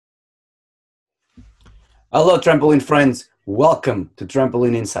Hello, trampoline friends. Welcome to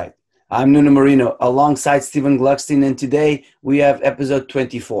Trampoline Insight. I'm Nuno Marino alongside Stephen Gluckstein, and today we have episode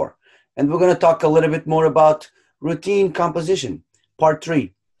 24. And we're going to talk a little bit more about routine composition, part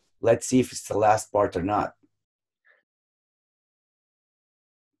 3. Let's see if it's the last part or not.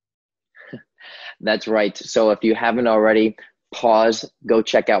 That's right. So if you haven't already, pause, go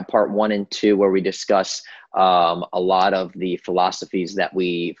check out part 1 and 2, where we discuss a lot of the philosophies that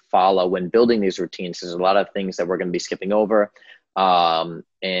we follow when building these routines. There's a lot of things that we're going to be skipping over, and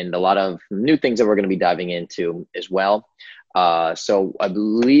a lot of new things that we're going to be diving into as well. So I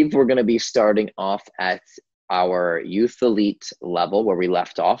believe we're going to be starting off at our youth elite level where we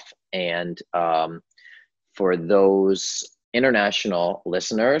left off. And for those international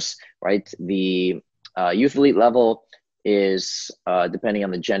listeners, right, the youth elite level is depending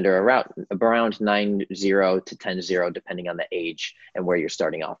on the gender around 9-0 to 10-0 depending on the age and where you're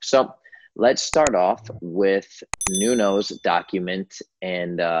starting off. So let's start off with Nuno's document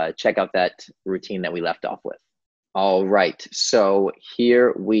and check out that routine that we left off with. All right, so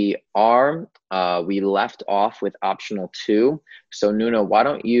here we are. We left off with optional 2. So Nuno, why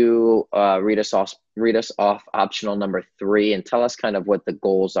don't you read us off optional number 3 and tell us kind of what the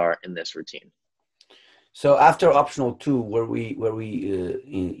goals are in this routine. So after optional 2, where we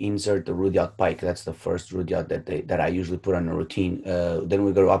insert the rudyard pike, that's the first rudyard that I usually put on a routine. Then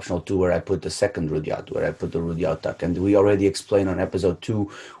we go to optional 2, where I put the second rudyard, where I put the rudyard tuck. And we already explained on episode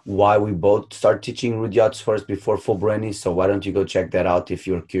 2 why we both start teaching rudyards first before full brainies. So why don't you go check that out if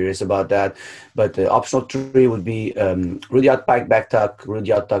you're curious about that. But optional 3 would be rudyard pike back tuck,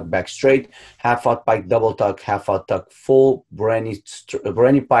 rudyard tuck back straight, half out pike double tuck, half out tuck full brainy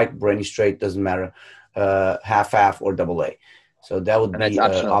pike, brainy straight, doesn't matter. Half or double A. So that would be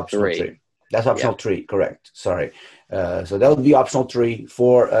optional 3. That's optional 3, correct. Sorry. So that would be optional 3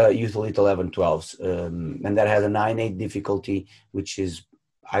 for Youth Elite 11, 12s. And that has a 9-8 difficulty, which is,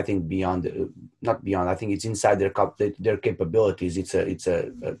 I think, not beyond. I think it's inside their capabilities. It's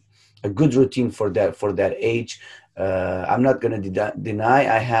a good routine for that age. I'm not going to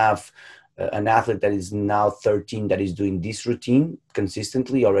deny I have an athlete that is now 13 that is doing this routine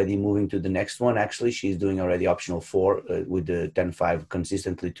consistently, already moving to the next one. Actually, she's doing already optional 4 with the 10-5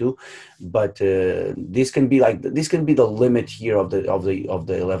 consistently too. But this can be the limit here of the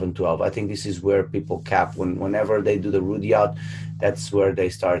 11-12. I think this is where people cap whenever they do the rudyard. That's where they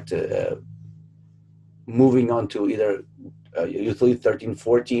start moving on to either usually 13,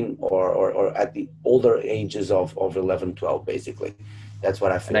 14 or at the older ages of 11, 12, basically. That's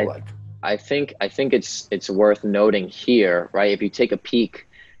what I feel like. I think it's worth noting here, right? If you take a peek,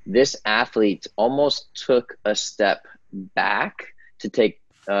 this athlete almost took a step back to take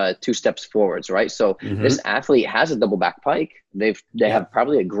 2 steps forwards, right? So this athlete has a double back pike. They have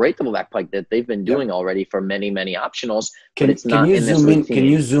probably a great double back pike that they've been doing already for many optionals. But it's not in this routine. Can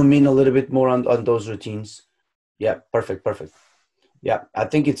you zoom in a little bit more on those routines? Yeah, perfect. Yeah, I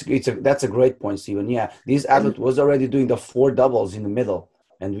think that's a great point, Steven. Yeah, this athlete was already doing the 4 doubles in the middle.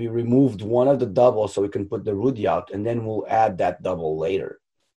 And we removed one of the doubles so we can put the rudyard, and then we'll add that double later.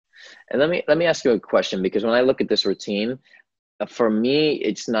 And let me ask you a question, because when I look at this routine, for me,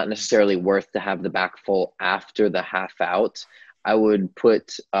 it's not necessarily worth to have the back full after the half out. I would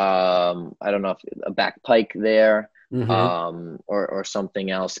put, I don't know, if a back pike there, or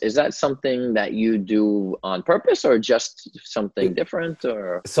something else. Is that something that you do on purpose, or just something different?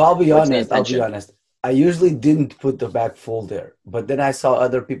 Or so I'll be honest. I usually didn't put the back full there, but then I saw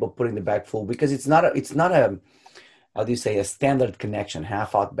other people putting the back full, because it's not a how do you say, a standard connection,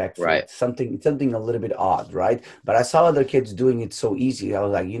 half out back full. Right. Something a little bit odd, right? But I saw other kids doing it so easy. I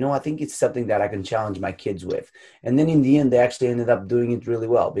was like, I think it's something that I can challenge my kids with. And then in the end, they actually ended up doing it really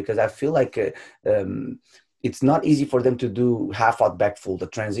well, because I feel like it's not easy for them to do half out back full. The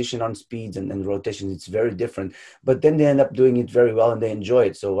transition on speeds and rotations, it's very different. But then they end up doing it very well and they enjoy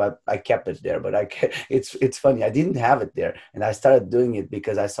it. So I kept it there. But it's funny. I didn't have it there, and I started doing it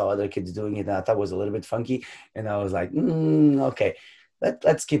because I saw other kids doing it, and I thought it was a little bit funky. And I was like, okay,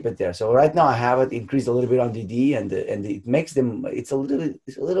 let's keep it there. So right now I have it increased a little bit on DD, and it makes them. It's a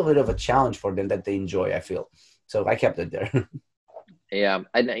little bit of a challenge for them that they enjoy, I feel. So I kept it there. Yeah,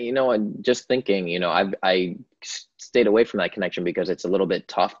 I'm just thinking, I stayed away from that connection because it's a little bit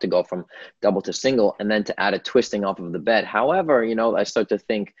tough to go from double to single and then to add a twisting off of the bed. However, I start to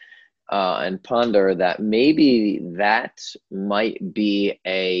think and ponder that maybe that might be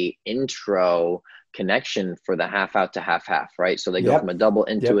a intro connection for the half out to half, right? So they go from a double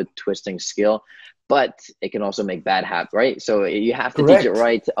into a twisting skill. but it can also make bad habits, right? So you have to teach it Correct.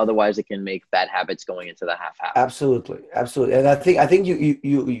 right. Otherwise it can make bad habits going into the half half. Absolutely, absolutely, and I think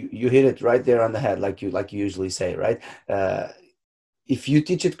you hit it right there on the head, like you usually say, right? Uh, if you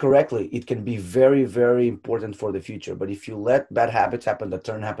teach it correctly, it can be very, very important for the future. But if you let bad habits happen, the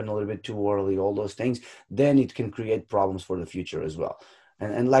turn happen a little bit too early, all those things, then it can create problems for the future as well.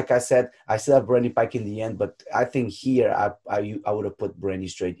 And like I said, I still have Brandy Pike in the end, but I think here I would have put Brandy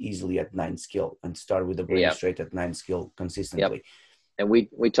Straight easily at 9 skill and start with the Brandy Yeah. Straight at 9 skill Yep. consistently. And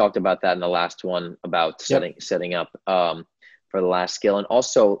we talked about that in the last one about Yep. setting up for the last skill. And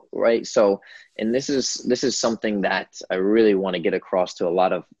also, right, so and this is something that I really want to get across to a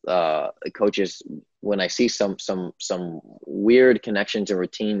lot of coaches when I see some weird connections and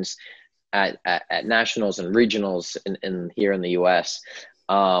routines at nationals and regionals in here in the US.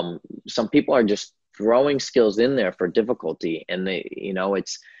 Some people are just throwing skills in there for difficulty, and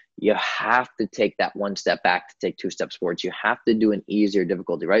it's you have to take that one step back to take two steps forwards. You have to do an easier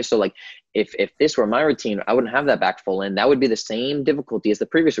difficulty, right? So like if this were my routine, I wouldn't have that back full in. That would be the same difficulty as the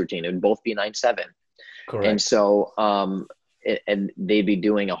previous routine. It would both be 9-7. And Correct. so and they'd be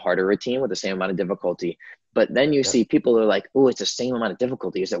doing a harder routine with the same amount of difficulty. But then you Yep. see people are like, oh, it's the same amount of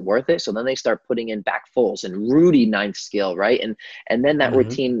difficulty. Is it worth it? So then they start putting in back fulls and Rudy ninth skill, right? And then that Hmm.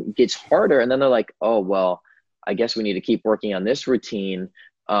 routine gets harder. And then they're like, oh, well, I guess we need to keep working on this routine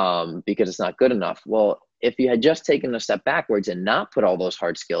because it's not good enough. Well, if you had just taken a step backwards and not put all those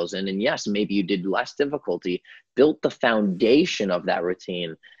hard skills in, and yes, maybe you did less difficulty, built the foundation of that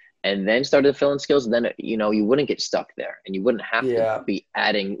routine, and then started to fill in skills, then you wouldn't get stuck there, and you wouldn't have to Yeah. be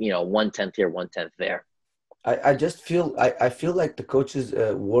adding 1/10 here, 1/10 there. I just feel I feel like the coaches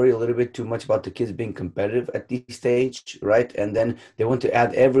worry a little bit too much about the kids being competitive at this stage, right? And then they want to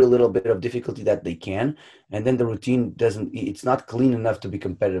add every little bit of difficulty that they can, and then the routine doesn't. It's not clean enough to be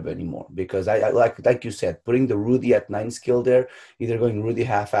competitive anymore. Because I like you said, putting the Rudy at 9 skill there, either going Rudy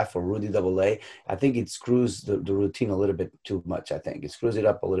half half or Rudy double A. I think it screws the routine a little bit too much. I think it screws it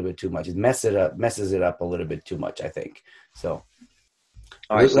up a little bit too much. It messes it up a little bit too much. I think so.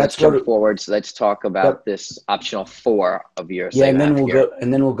 All right, so let's Let's go jump to. forward. So let's talk about Yep. this optional 4 of yours Yeah, that you and then have we'll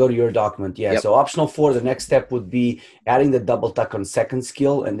here. go to your document. Yeah. Yep. So optional 4, the next step would be adding the double tuck on second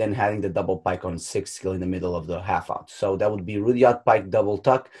skill and then adding the double pike on sixth skill in the middle of the half out. So that would be Rudy out pike double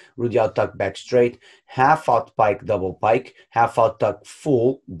tuck, Rudy out tuck back straight, half out pike double pike, half out tuck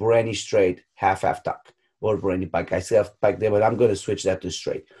full, Brandy straight, half tuck or Brandy pike. I still have pike there, but I'm going to switch that to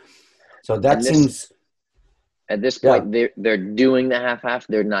straight. So that And this seems, at this yeah. point they're doing the half half.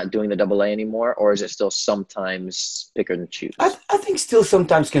 They're not doing the double A anymore, or is it still sometimes pick and choose? I think still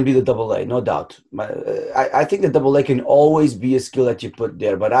sometimes can be the double A, no doubt. I think the double A can always be a skill that you put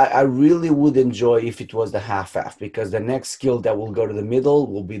there, but I really would enjoy if it was the half half because the next skill that will go to the middle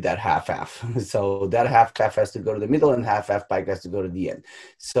will be that half half. So that half half has to go to the middle and half half pike has to go to the end.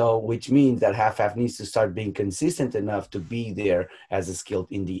 So which means that half half needs to start being consistent enough to be there as a skill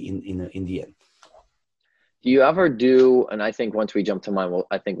in the end. Do you ever do, and I think once we jump to mine,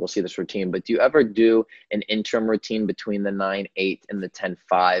 I think we'll see this routine, but do you ever do an interim routine between the 9-8 and the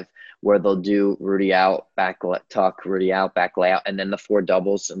 10-5 where they'll do Rudy out, back tuck, Rudy out, back layout, and then the 4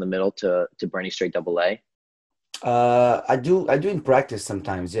 doubles in the middle to Bernie straight double A? I do in practice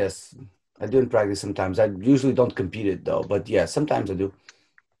sometimes. Yes, I do in practice sometimes. I usually don't compete it though, but yeah, sometimes I do.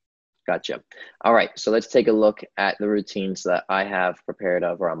 Gotcha. All right, so let's take a look at the routines that I have prepared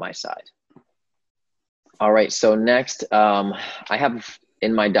over on my side. All right, so next, I have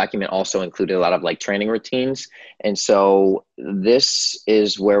in my document also included a lot of like training routines. And so this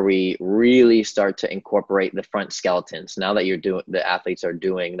is where we really start to incorporate the front skeletons. Now that the athletes are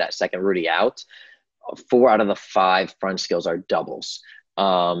doing that second Rudy out, 4 out of the 5 front skills are doubles.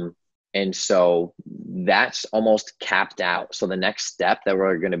 And so that's almost capped out. So the next step that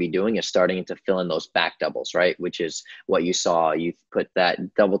we're going to be doing is starting to fill in those back doubles, right? Which is what you saw. You put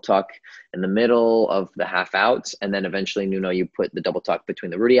that double tuck in the middle of the half outs, and then eventually, Nuno, you put the double tuck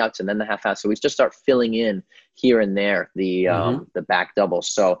between the Rudy outs and then the half outs. So we just start filling in here and there the back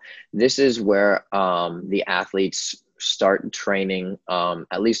doubles. So this is where the athletes start training,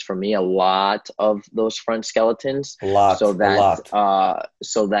 at least for me, a lot of those front skeletons A lot, a lot.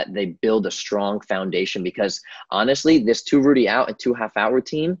 so that they build a strong foundation. Because honestly, this 2 Rudy out and 2 half out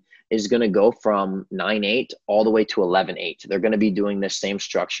routine is going to go from 9-8 all the way to 11-8. They're going to be doing this same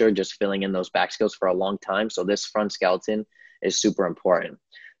structure, just filling in those back skills for a long time. So this front skeleton is super important.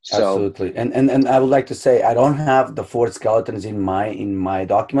 So Absolutely. And I would like to say I don't have the 4 skeletons in my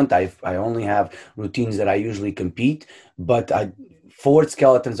document. I only have routines that I usually compete, but Forward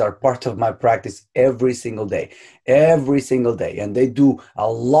skeletons are part of my practice every single day. And they do a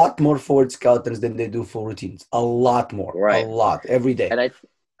lot more forward skeletons than they do full routines. A lot more, a Right. lot every day. And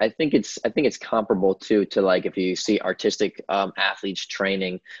I think it's comparable to like if you see artistic athletes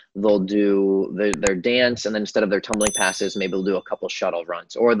training, they'll do their dance, and then instead of their tumbling passes, maybe they'll do a couple shuttle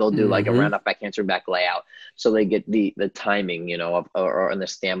runs, or they'll do like a Hmm. round off back answer back layout, so they get the timing, you know, of or and the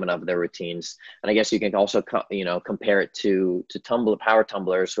stamina of their routines. And I guess you can also you know, compare it to power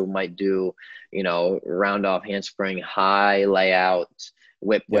tumblers who might do, you know, round off handspring high layout,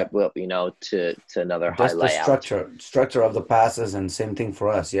 whip Yeah. whip, you know, to another high Just the layout. structure of the passes, and same thing for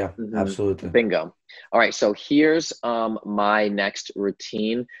us. Yeah, absolutely. Bingo. All right, so here's my next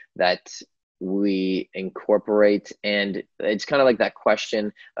routine that we incorporate, and it's kind of like that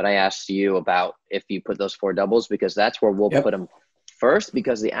question that I asked you about if you put those four doubles, because that's where we'll put Yep. them first,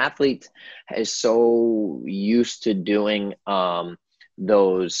 because the athlete is so used to doing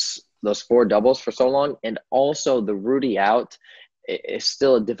those four doubles for so long, and also the Rudy out is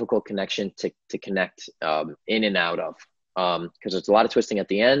still a difficult connection to connect in and out of, because there's a lot of twisting at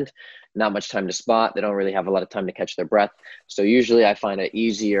the end, not much time to spot. They don't really have a lot of time to catch their breath. So usually I find it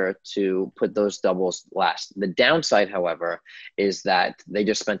easier to put those doubles last. The downside, however, is that they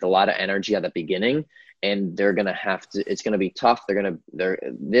just spent a lot of energy at the beginning, and they're going to have to, it's going to be tough.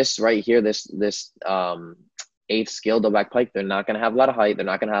 This right here, this eighth skill, double back pike, they're not going to have a lot of height. They're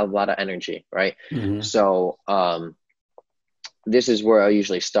not going to have a lot of energy, right? Hmm. So, this is where I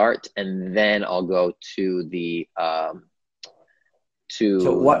usually start, and then I'll go So to the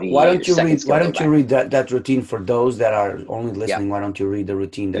second why skill double don't you back. read that routine for those that are only Yeah. listening? Why don't you read the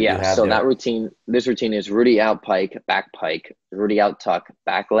routine that you Yeah. have So there? this routine is Rudy out pike, Rudy out tuck,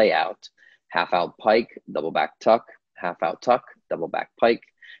 back layout, half out pike, double back tuck, half out tuck, double back pike,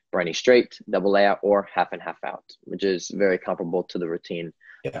 Brenny straight, double layout, or half and half out, which is very comparable to the routine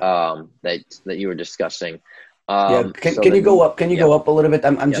Yeah. that you were discussing. Yeah, So can you go then, up? Can you yeah, go up a little bit?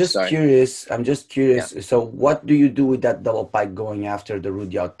 I'm yeah, just sorry. curious. I'm just Yeah. curious. So what do you do with that double pike going after the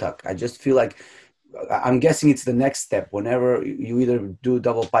Rudyard tuck? I just feel like I'm guessing it's the next step. Whenever you either do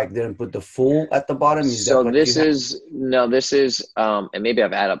double pike there and put the full at the bottom, is that So what you this have? is no, this is and maybe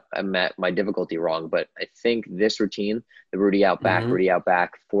I'm at my difficulty wrong, but I think this routine, the Hmm. Rudy out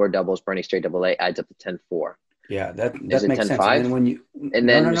back, four doubles, Bernie straight double A, adds up to 10-4. Yeah, Is that it makes sense. And then 10-5? when you And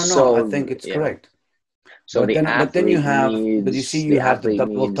no, no, then no, no, I so think it's yeah. correct. So But then you have, but you see you the have athlete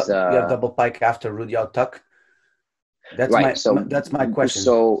needs you have double pike after Rudyard tuck. right. So That's my question.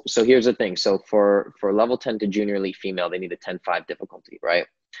 so here's the thing. So for level 10 to junior elite female, they need a 10-5 difficulty, right?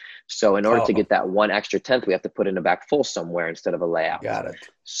 So in order to Oh, get that one extra tenth, we have to put in a back full somewhere instead of a layout. got it.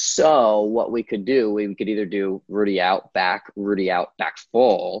 So what we could do, we could either do Rudy out, back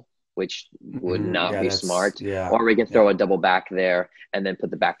full, which would Hmm. not Yeah, be that's smart, yeah, or we can throw yeah. a double back there and then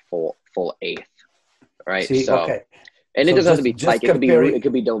put the back full eighth, right? See, So, okay. and it So doesn't have to be just pike. It comparing,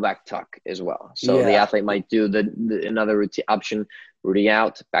 could be double back tuck as well. So the yeah, athlete might do the another routine option: Rudy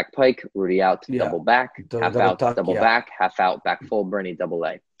out, back pike, Rudy out, yeah, double back, the half double out, tuck, double yeah. back, half out, back full, Bernie double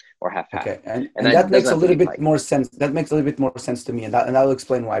A, or half, Okay, and and that that doesn't makes a have to little be bit pike. more sense. That makes a little bit more sense to me, and I'll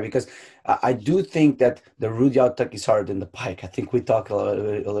explain why. Because I do think that the Rudyard tuck is harder than the pike. I think we talked a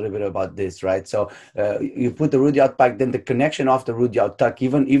little bit about this, right? So you put the Rudyard pike, then the connection off the Rudyard tuck.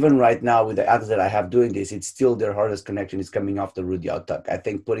 Even right now with the athletes that I have doing this, it's still their hardest connection is coming off the Rudyard tuck. I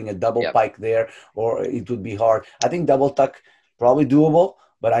think putting a double Yep. pike there, or it would be hard. I think double tuck probably doable,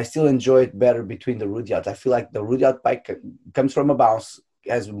 but I still enjoy it better between the Rudyards. I feel like the Rudyard pike comes from a bounce,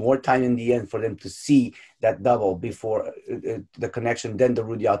 has more time in the end for them to see that double before the connection than the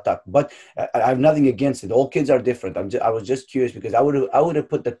Rudyard tuck. But I have nothing against it. All kids are different. I was just curious because I would have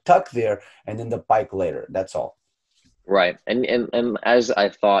put the tuck there and then the pike later. That's all. Right. And as I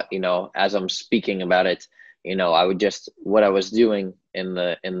thought, you know, as I'm speaking about it, you know, I would just what I was doing in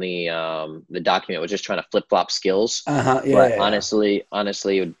the document was just trying to flip flop skills. Uh-huh. Yeah, But yeah, yeah.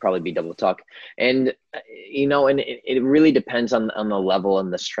 honestly, it would probably be double tuck. And you know, and it really depends on the level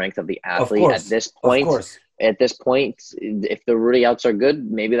and the strength of the Of athlete at course. this Of point. course. At this point, if the Rudy outs are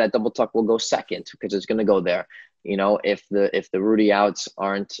good, maybe that double tuck will go second because it's going to go there. You know, if the Rudy outs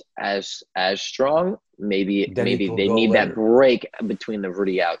aren't as strong, Then it maybe will they go need that later. break between the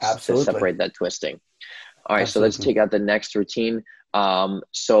Rudy outs to Absolutely. separate that twisting. All right, so let's Absolutely. take out the next routine.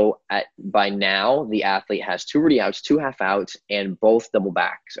 So at by now the athlete has two Rudy outs, two half outs, and both double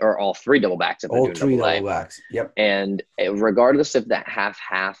backs, or all three double backs if they're All doing three double double A. backs. Yep. And regardless if that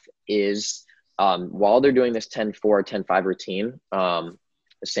half is while they're doing this 10-4, 10-5 routine, the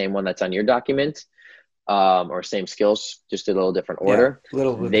same one that's on your document, or same skills, just a little different Yeah. order, A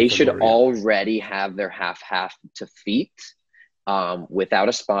little bit they different should order. Yeah. already have their half to feet without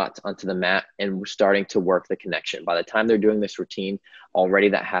a spot onto the mat, and we're starting to work the connection. By the time they're doing this routine, already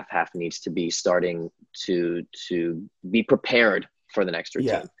that half needs to be starting to be prepared for the next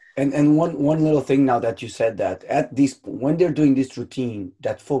Yeah. routine. And one little thing now that you said that at this when they're doing this routine,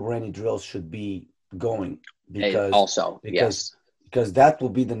 that full brainy drills should be going And because also, because yes. because that will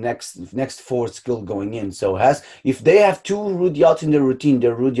be the next fourth skill going in. So has if they have two rudyards in their routine,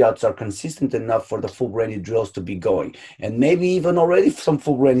 their rudyards are consistent enough for the full brainy drills to be going, and maybe even already some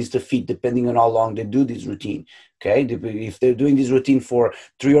full brainies to feet, depending on how long they do this routine. Okay, if they're doing this routine for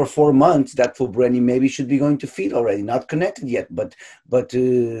 3 or 4 months, that full brainy maybe should be going to feet already, not connected yet, but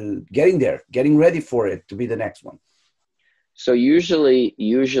getting there, getting ready for it to be the next one. So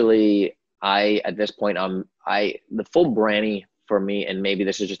usually I at this point I the full branny for me, and maybe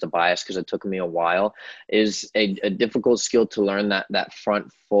this is just a bias because it took me a while, is a difficult skill to learn, that front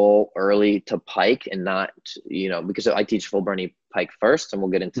full early to pike, and not, because I teach full branny pike first, and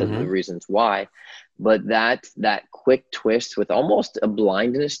we'll get into the Mm-hmm. reasons why. But that quick twist with almost a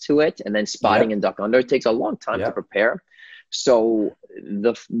blindness to it, and then spotting Yep. and duck under, takes a long time to Yep. prepare. So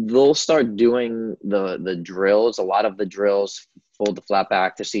they'll start doing the drills, a lot of the drills, fold the flat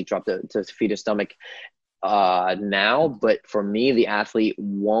back to seat drop to feet to stomach now. But for me, the athlete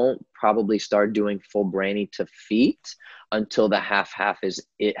won't probably start doing full brainy to feet until the half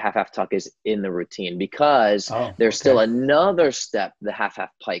tuck is in the routine, because Oh, there's still okay. another step. The half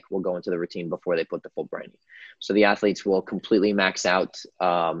pike will go into the routine before they put the full brainy. So the athletes will completely max out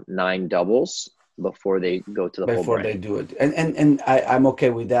 9 doubles before they go to the full Before they branny. do it. I'm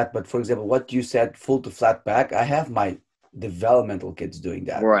okay with that. But for example, what you said, full to flat back, I have my developmental kids doing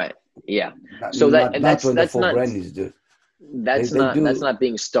that. Right. Yeah. Not So that not, and not that's when the that's full not brandies do. They that's they not that's do not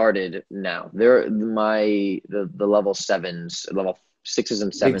being started now. The level sevens, level sixes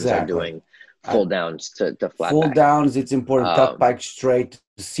and sevens are exactly. doing I, full downs to flat full back. downs, it's important. Tuck Um, pike straight,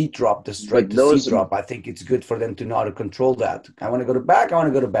 the seat drop, the straight but to seat those drop. I think it's good for them to know how to control that. I want to go to back, I want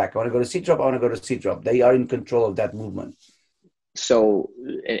to go to back. I want to go to seat drop, I want to go to seat drop. They are in control of that movement. so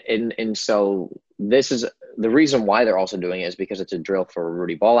and so this is the reason why they're also doing it, is because it's a drill for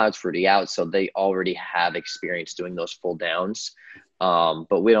Rudy ball outs, Rudy outs. So they already have experience doing those full downs.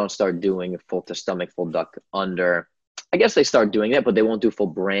 But we don't start doing full to stomach, full duck under. I guess they start doing it, but they won't do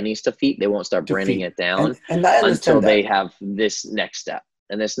full brannies to feet. They won't start To branding feet. it down And I until understand they that. have this next step.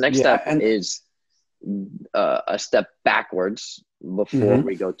 And this next Yeah, step and is a step backwards before mhm.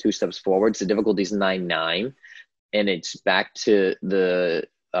 we go 2 steps forwards. The difficulty is 9-9, and it's back to the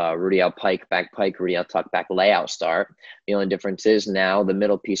Rudy out pike, Rudy out tuck, back layout start. The only difference is now the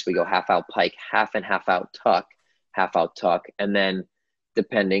middle piece, we go half out pike, half and half out tuck, and then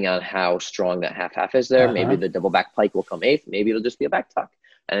depending on how strong that half is there, maybe Uh-huh. the double back pike will come eighth, maybe it'll just be a back tuck,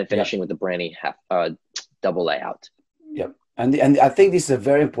 and then Yeah. finishing with the branny half double layout. Yep. And I think this is a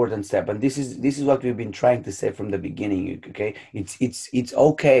very important step, and this is what we've been trying to say from the beginning. Okay, it's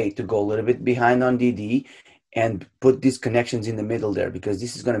okay to go a little bit behind on DD and put these connections in the middle there, because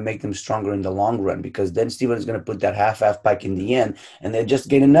this is going to make them stronger in the long run. Because then Steven is going to put that half pike in the end, and they just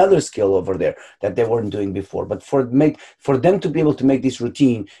gain another skill over there that they weren't doing before. But for them to be able to make this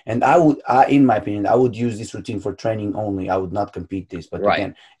routine, and in my opinion, I would use this routine for training only. I would not compete this. But Right.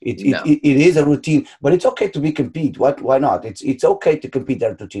 again, No. it is a routine, but it's okay to be compete. Why not? It's okay to compete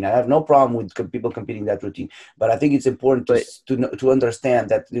that routine. I have no problem with people competing that routine, but I think it's important But to understand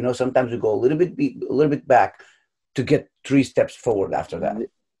that sometimes we go a little bit back to get 3 steps forward after that.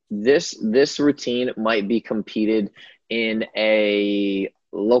 this routine might be competed in a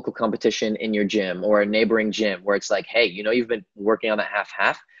local competition in your gym or a neighboring gym, where it's like, hey, you've been working on that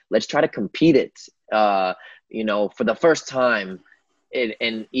half, let's try to compete it for the first time.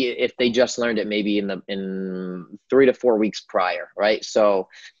 And if they just learned it maybe in 3 to 4 weeks prior, right? So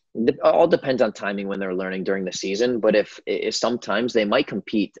it all depends on timing when they're learning during the season. But if sometimes they might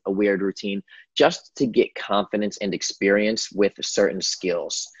compete a weird routine just to get confidence and experience with certain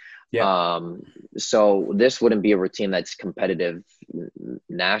skills. Yeah. Um, so this wouldn't be a routine that's competitive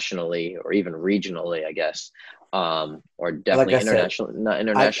nationally or even regionally, I guess, or Like definitely I said, international, not I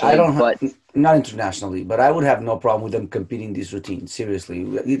internationally, don't but not internationally, but I would have no problem with them competing this routine. Seriously,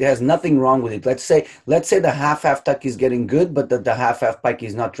 it has nothing wrong with it. Let's say the half tuck is getting good, but the half pike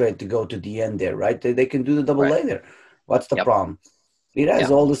is not ready to go to the end there, right? They can do the double right. lay there. What's the Yep. problem? It has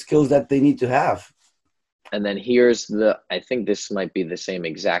Yeah. all the skills that they need to have And then I think this might be the same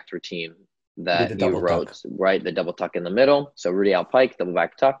exact routine with the that you double tuck. wrote, right? The double tuck in the middle. So Rudy out pike, double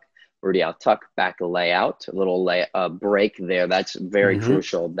back tuck, Rudy out tuck, back layout, a little break there. That's very Mm-hmm.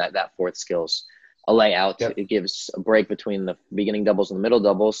 crucial. That fourth skills, a layout. Yep. It gives a break between the beginning doubles and the middle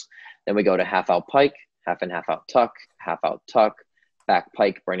doubles. Then we go to half out pike, half and half out tuck, back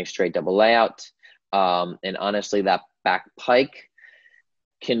pike, burning straight, double layout. And honestly, that back pike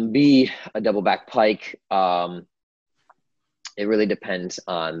can be a double back pike. It really depends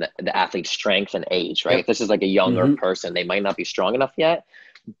on the athlete's strength and age, right? If Yep. this is like a younger Hmm. person, they might not be strong enough yet.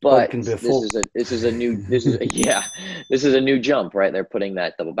 Or it But can be a this full. is a new yeah, this is a new jump, right? They're putting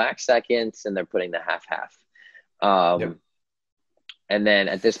that double back seconds and they're putting the half half. Yep. And then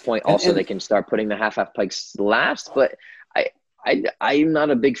at this point, And also they and can start putting the half half pikes last. But I I'm not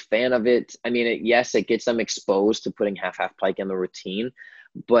a big fan of it. I mean, yes, it gets them exposed to putting half half pike in the routine,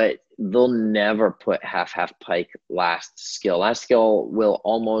 but they'll never put half half pike last skill. Last skill will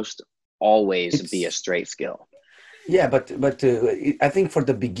almost always be a it's straight skill. yeah, but I think for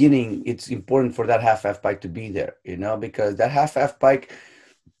the beginning, it's important for that half pike to be there, because that half pike,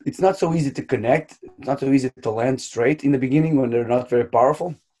 it's not so easy to connect. It's not so easy to land straight in the beginning when they're not very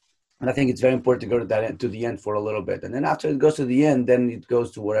powerful. And I think it's very important to go to that end, to the end for a little bit, and then after it goes to the end, then it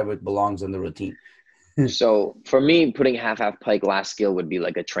goes to wherever it belongs on the routine. So for me, putting half half pike last skill would be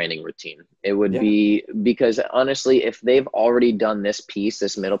like a training routine. It would Yeah, be because honestly, if they've already done this piece,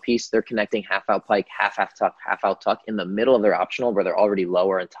 this middle piece, they're connecting half out pike, half tuck, half out tuck in the middle of their optional where they're already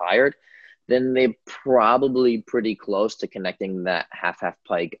lower and tired, then they're probably pretty close to connecting that half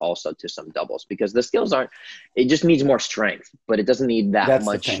pike also to some doubles because the skills aren't, it just needs more strength, but it doesn't need that that's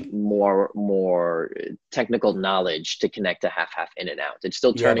the much thing. more technical knowledge to connect a half in and out. It's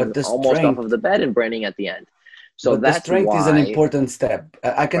still Yeah, turning but the almost off of strength the bed and branding at the end. So But the that's strength is an why, important step.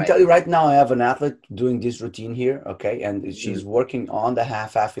 I can right. tell you right now, I have an athlete doing this routine here, okay, and Mm, she's working on the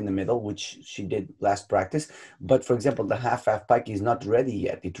half in the middle, which she did last practice. But for example, the half pike is not ready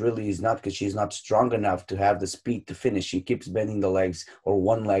yet. It really is not because she's not strong enough to have the speed to finish. She keeps bending the legs or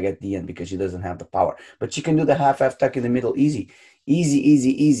one leg at the end because she doesn't have the power. But she can do the half tuck in the middle easy, easy,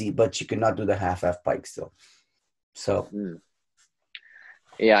 easy, easy. But she cannot do the half pike still. So mm.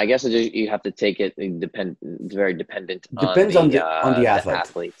 Yeah, I guess you have to take it depend. It's very dependent on depends on the the athlete.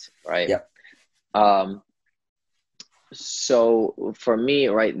 athlete, right? Yeah. Um, so for me,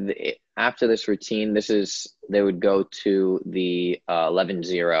 right, after this routine, they would go to the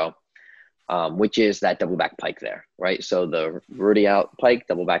 11-0, which is that double back pike there, right? So the Rudy out pike,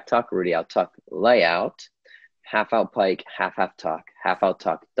 double back tuck, Rudy out tuck layout, half out pike, half out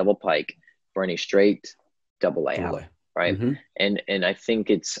tuck, double pike, Bernie straight, double Double layout, A. right? Mm-hmm. And I think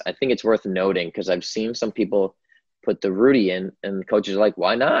it's worth noting because I've seen some people put the Rudy in, and the coaches are like,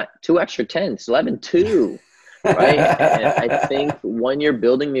 why not? Two extra tenths, 11-2, right? And I think when you're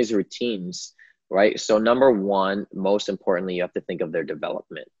building these routines, right? So number one, most importantly, you have to think of their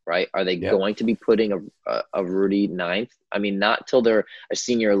development, right? Are they Yeah. going to be putting a Rudy ninth? I mean, not till they're a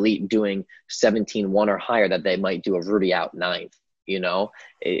senior elite doing 17-1 or higher that they might do a Rudy out ninth.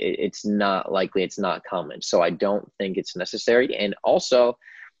 It's not likely, it's not common. So I don't think it's necessary. And also,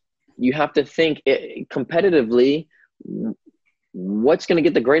 you have to think competitively, what's going to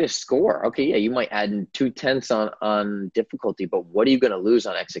get the greatest score? Okay, yeah, you might add in 2/10 on difficulty, but what are you going to lose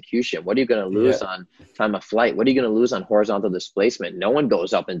on execution? What are you going to lose Yeah. on time of flight? What are you going to lose on horizontal displacement? No one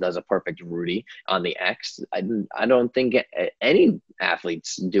goes up and does a perfect Rudy on the X. I don't think any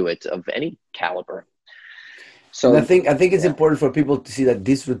athletes do it of any caliber. And I So think I think it's yeah, important for people to see that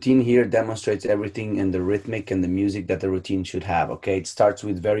this routine here demonstrates everything in the rhythmic and the music that the routine should have. Okay, it starts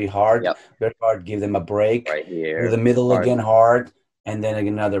with yep, very hard. Give them a break, right do the here, middle hard, again hard, and then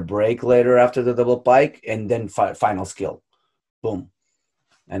another break later after the double pike, and then final skill. Boom.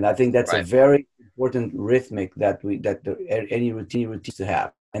 And I think that's a right, very important rhythmic any routine to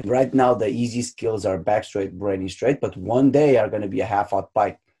have. And right now, the easy skills are back straight, brainy straight, but one day are going to be a half out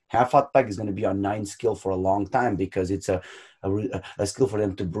pike. Half out pike is going to be our nine skill for a long time because it's a skill for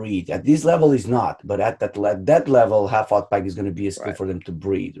them to breathe. At this level, is not, but at that level, half out pike is going to be a skill right, for them to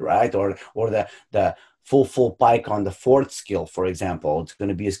breathe, right? Or the full pike on the fourth skill, for example, it's going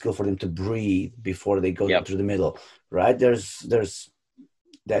to be a skill for them to breathe before they go yep, through the middle, right? There's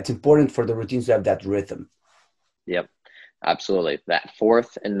that's important for the routines to have that rhythm. yep. Absolutely. That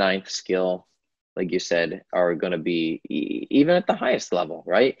fourth and ninth skill, like you said, are going to be even at the highest level,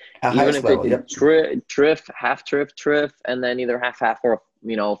 right? At Even highest if it level, yep. triff, half triff, and then either half or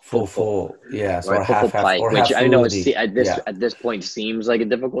full, Full, yes, or right? Full half pike, or which half I know Rudy. at this Yeah, point seems like a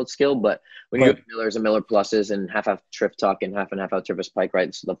difficult skill, but when you're but doing Millers and Miller pluses and half triff tuck and half out triff pike,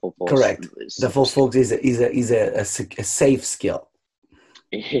 right? So the full correct. is The simple full skill. folks is a safe skill.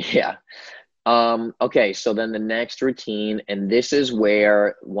 Yeah. Okay, so then the next routine, and this is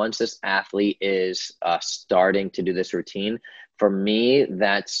where once this athlete is starting to do this routine, for me,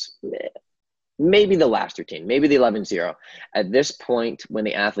 that's maybe the last routine, maybe the 11-0. At this point, when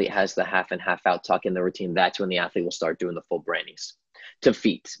the athlete has the half and half out tuck in the routine, that's when the athlete will start doing the full brannies to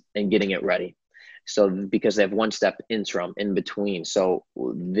feet and getting it ready. So because they have one step interim in between. So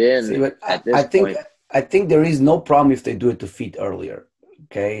See, then but at this point, I think there is no problem if they do it to feet earlier.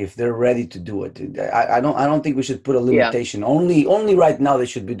 Okay, if they're ready to do it, I don't think we should put a yeah, limitation. Only right now they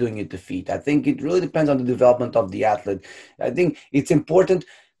should be doing it to feet. I think it really depends on the development of the athlete. I think it's important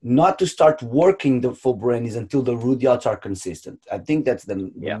not to start working the full brandies until the rudiyats are consistent. I think that's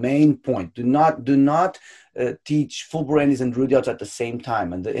the yeah. main point. Do not teach full brandies and rudiyats at the same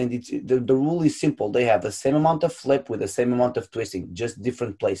time. And the rule is simple. They have the same amount of flip with the same amount of twisting, just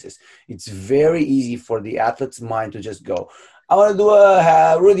different places. It's very easy for the athlete's mind to just go, I want to do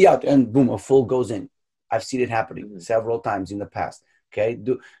a rudyat, and boom, a full goes in. I've seen it happening Mm-hmm. several times in the past. Okay,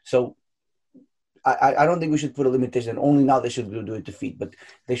 so I don't think we should put a limitation. Only now they should do it to feet, but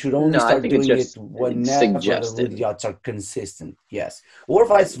they should only No, I start think it's doing it just whenever the suggested. rudyats are consistent. Yes, or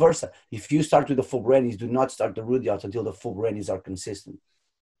vice versa. If you start with the full brandies, do not start the rudyats until the full brandies are consistent.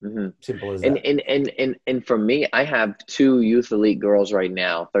 Mm-hmm. Simple as And, that. and for me, I have two youth elite girls right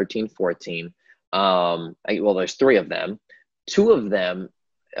now, 13, 14. Well, there's three of them. Two of them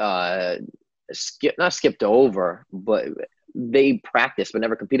not skipped over, but they practiced but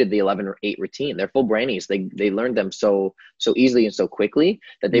never competed the 11-8 routine. They're full brannies. They learned them so easily and so quickly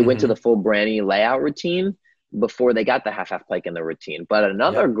that they went to Mm-hmm. the full branny layout routine before they got the half pike in the routine. But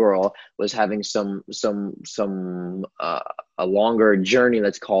another Yep. girl was having a longer journey,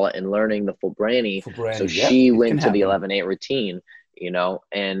 let's call it, in learning the full branny. Full So brandies. Yep. she It can went to the happen. 11-8 routine,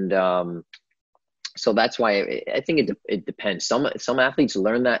 and so that's why I think it depends. Some athletes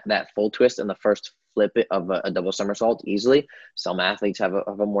learn that full twist in the first flip of a double somersault easily. Some athletes have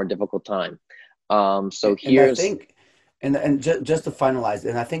a more difficult time. So And I here's think, and just to finalize,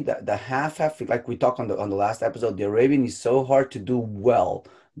 and I think that the half, like we talked on the last episode, the Arabian is so hard to do well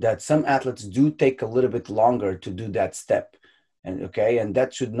that some athletes do take a little bit longer to do that step. And okay, and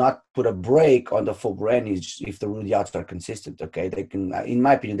that should not put a break on the full brandies if the rudyats are consistent. Okay, they can, in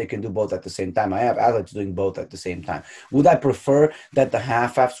my opinion, they can do both at the same time. I have athletes doing both at the same time. Would I prefer that the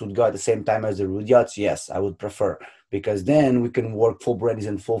half would go at the same time as the rudyats? Yes, I would prefer, because then we can work full brandies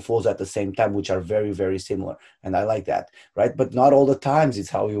and full fulls at the same time, which are very, very similar. And I like that, right? But not all the times it's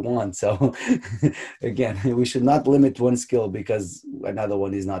how we want. So again, we should not limit one skill because another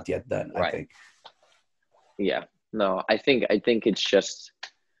one is not yet done, I right. think. Yeah. No, I think it's just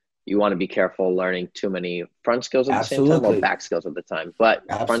you want to be careful learning too many front skills at the same time or Absolutely. back skills at the time. But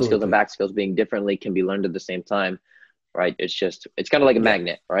front skills and Absolutely. back skills being differently can be learned at the same time, right? It's kind of like a Yeah.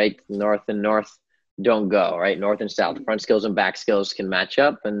 magnet, right? North and north don't go, right? North and south. Front skills and back skills can match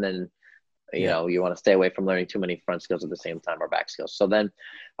up, and then Yeah. you want to stay away from learning too many front skills at the same time or back skills. So then,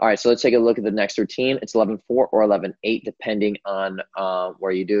 all right, so let's take a look at the next routine. It's 11-4 or 11-8, depending on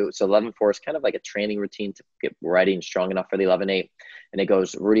where you do. So 11-4 is kind of like a training routine to get ready and strong enough for the 11-8. And it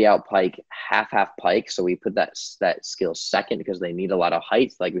goes Rudy out pike, half pike. So we put that skill second because they need a lot of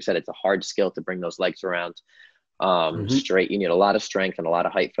height. Like we said, it's a hard skill to bring those legs around Hmm. straight. You need a lot of strength and a lot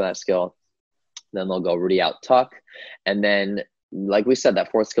of height for that skill. Then they'll go Rudy out tuck. And then, like we said,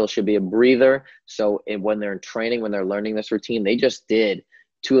 that fourth skill should be a breather. So when they're in training, when they're learning this routine, they just did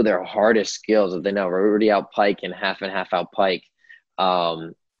two of their hardest skills that they know, Rudy out pike and half out pike.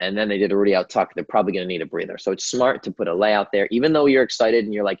 And then they did a Rudy out tuck. They're probably going to need a breather. So it's smart to put a layout there, even though you're excited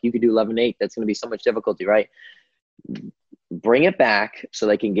and you're like, you could do 11-8. That's going to be so much difficulty, right? Bring it back so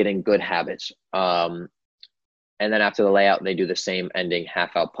they can get in good habits. And then after the layout, they do the same ending,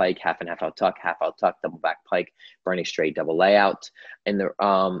 half out pike, half and half out tuck, double back pike, burning straight, double layout. And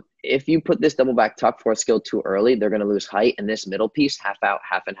if you put this double back tuck for a skill too early, they're going to lose height. And this middle piece, half out,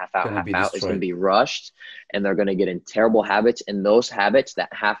 Gonna half be out, is going to destroyed. be rushed. And they're going to get in terrible habits. And those habits,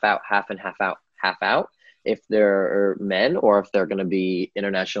 that half out, half out, if they're men or if they're going to be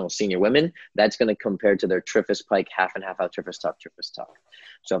international senior women, that's going to compare to their triffus pike, half and half out, triffus tuck.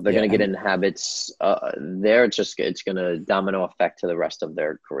 So if they're Yeah, going to get in habits there, it's going to domino effect to the rest of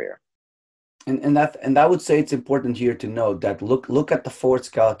their career. and I would say it's important here to note that look at the forward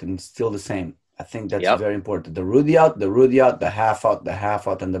skeleton, it's still the same. I think that's Yep. very important. The Rudy out, the half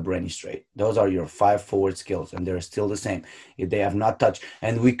out, and the brainy straight. Those are your five forward skills, and they're still the same. If they have not touched,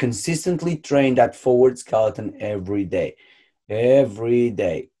 and we consistently train that forward skeleton every day, in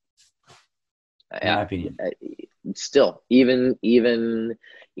my Yeah. opinion. Still, even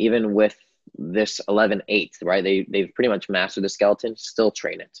with this 11-8, right? They've pretty much mastered the skeleton. Still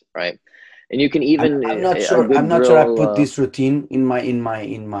train it, right? And you can even I'm not a sure. I'm good not sure I drill. put this routine in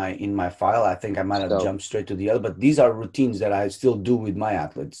my file. I think I might have So jumped straight to the other, but these are routines that I still do with my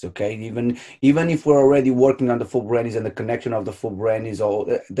athletes. Okay, even if we're already working on the full brandies and the connection of the full brandies, all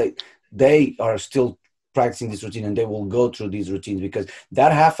they are still practicing this routine, and they will go through these routines, because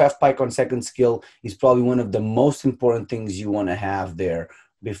that half pike on second skill is probably one of the most important things you want to have there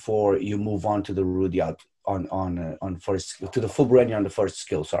before you move on to the Rudyard on first, to the full brandy on the first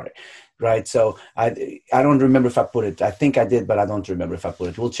skill. Sorry, right? So I don't remember if I put it. I think I did, but I don't remember if I put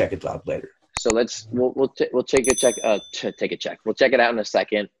it. We'll check it out later. so we'll take a check take a check. We'll check it out in a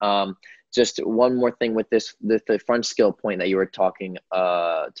second. Just one more thing with the front skill point that you were talking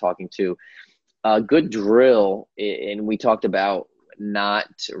to. A good drill, and we talked about not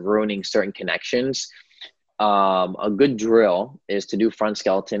ruining certain connections. A good drill is to do front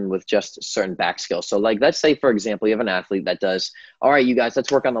skeleton with just certain back skills. So like, let's say, for example, you have an athlete that does, all right, you guys,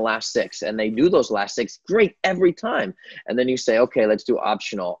 let's work on the last six. And they do those last six great every time. And then you say, okay, let's do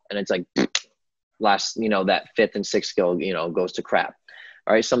optional. And it's like last, that fifth and sixth skill, goes to crap.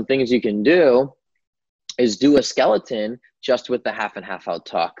 All right. Some things you can do is do a skeleton just with the half and half out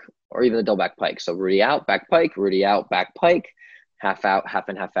tuck, or even the double back pike. So Rudy out, back pike, Rudy out, back pike, half out, half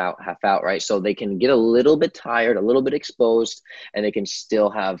and half out, half out, right? So they can get a little bit tired, a little bit exposed, and they can still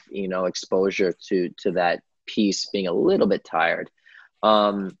have, exposure to that piece being a little bit tired.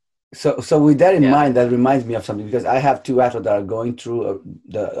 So with that in Yeah. mind, that reminds me of something, because I have two athletes that are going through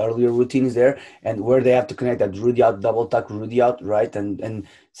the earlier routines there, and where they have to connect that Rudy out, double tuck, Rudy out, right? And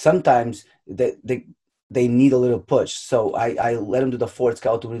sometimes they need a little push. So I let them do the forward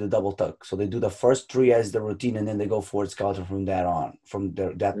skeleton with the double tuck. So they do the first three as the routine, and then they go forward skeleton from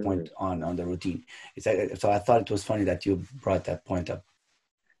that point on the routine. So I thought it was funny that you brought that point up.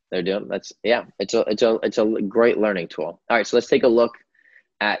 They're doing it's a great learning tool. All right, so let's take a look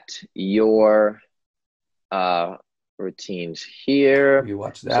at your routines here. You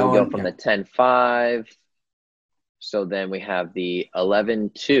watch that so we one. go from the 10-5. So then we have the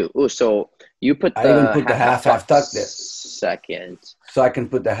 11-2. Oh, so you put I even put the half tuck there, second. so I can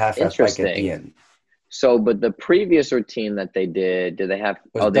put the half pike at the end. So, but the previous routine that they did they have?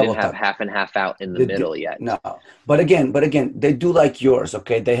 Was Oh, they didn't have tuck. half and half out in the middle yet. No, but again, they do like yours.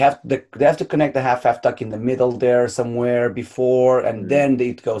 Okay, they have to connect the half tuck in the middle there somewhere before, and then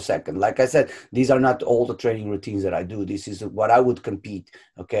they go second. Like I said, these are not all the training routines that I do. This is what I would compete.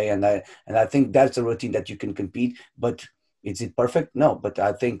 Okay, and I think that's a routine that you can compete, but. Is it perfect? No, but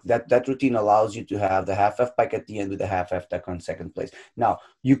I think that routine allows you to have the half pike at the end with the half tuck on second place. Now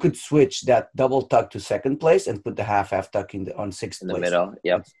you could switch that double tuck to second place and put the half tuck on sixth place. In the middle,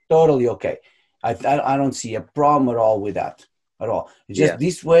 yeah, it's totally okay. I don't see a problem at all with that at all. It's just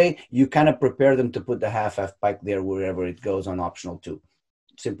this way you kind of prepare them to put the half pike there wherever it goes on optional 2.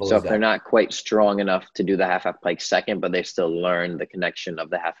 Simple. So if they're not quite strong enough to do the half pike second, but they still learn the connection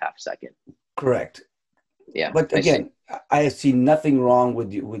of the half second. Correct. Yeah, but again, I see nothing wrong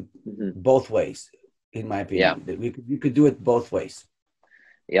with both ways, in my opinion. Yeah, you could do it both ways.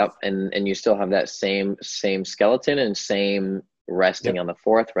 Yep, and you still have that same skeleton and same resting on the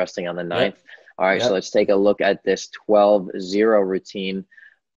 4th, resting on the 9th. All right, so let's take a look at this 12-0 routine.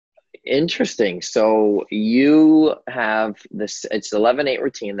 Interesting. So you have this. It's 11-8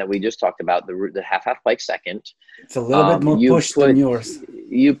 routine that we just talked about. The half pike second. It's a little bit more push than yours.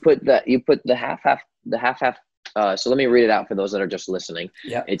 You put the half. So let me read it out for those that are just listening.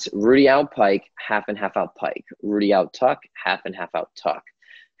 Yeah. It's Rudy out pike, half and half out pike. Rudy out tuck, half and half out tuck.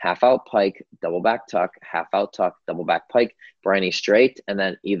 Half out pike, double back tuck, half out tuck, double back pike, Brandy straight, and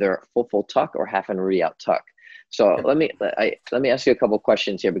then either full tuck or half and Rudy out tuck. So let me ask you a couple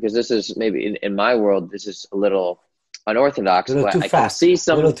questions here, because this is maybe in my world, this is a little unorthodox, but I can see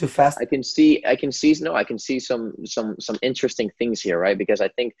some. A little too fast. I can see some interesting things here, right? Because I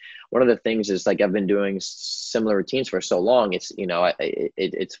think one of the things is, like, I've been doing similar routines for so long. It's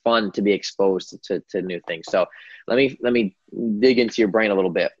it's fun to be exposed to new things. So let me dig into your brain a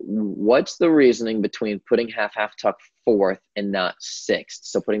little bit. What's the reasoning between putting half tuck 4th and not 6th?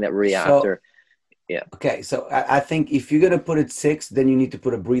 So putting that really after. Yeah. Okay, so I think if you're gonna put it 6th, then you need to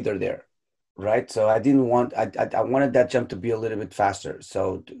put a breather there, right? So I wanted that jump to be a little bit faster.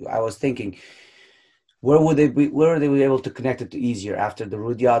 So I was thinking, where would they be able to connect it to easier, after the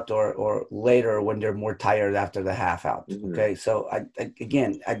Rudyard or later when they're more tired after the half out? Okay, so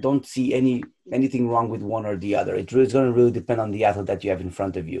I don't see anything wrong with one or the other. It's going to really depend on the athlete that you have in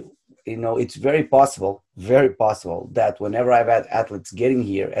front of you. it's very possible that whenever I've had athletes getting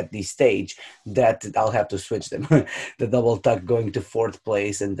here at this stage, that I'll have to switch them, the double tuck going to fourth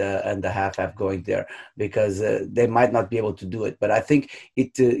place and the half going there, because they might not be able to do it. But I think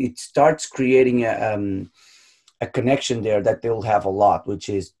it starts creating a connection there that they'll have a lot, which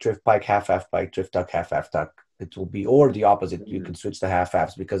is drift pike, half pike, drift tuck, half tuck. It will be, or the opposite. You can switch to half,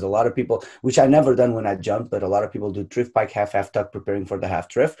 because a lot of people, which I never done when I jumped, but a lot of people do drift pike, half tuck, preparing for the half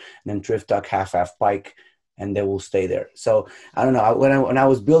drift, and then drift tuck, half pike, and they will stay there. So I don't know. When I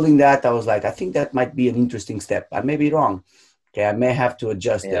was building that, I was like, I think that might be an interesting step. I may be wrong. Okay, I may have to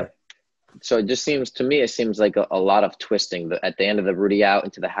adjust there. So it just seems to me, it seems like a lot of twisting at the end of the Rudy out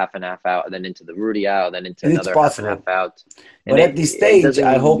into the half and half out, and then into the Rudy out, and then into another half and half out. And but at this stage, it doesn't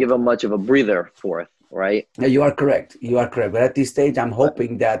I hope give them much of a breather for it, right? Yeah, you are correct. But at this stage, I'm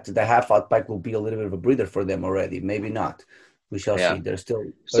hoping that the half out pike will be a little bit of a breather for them already. Maybe not. We shall see. They're still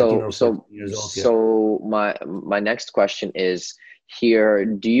 13 or 14 years old here. So my next question is here: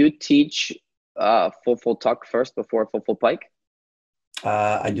 do you teach full tuck first before full pike?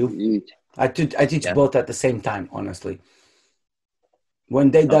 I do. I teach both at the same time, honestly.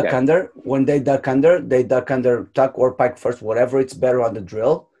 When they duck under, they duck under tuck or pike first, whatever it's better on the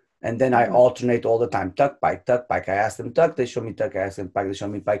drill. And then I alternate all the time. Tuck, pike, tuck, pike. I ask them tuck, they show me tuck. I ask them pike, they show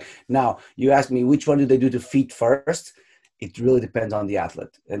me pike. Now, you ask me which one do they do to feet first? It really depends on the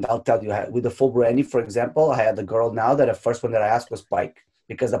athlete. And I'll tell you, with the full brandy, for example, I had a girl now that the first one that I asked was pike,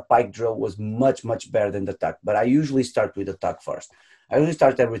 because the pike drill was much, much better than the tuck. But I usually start with the tuck first. I usually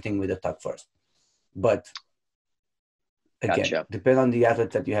start everything with the tuck first. But again, depend on the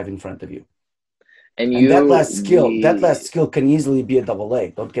athlete that you have in front of you. And that last skill can easily be a double A.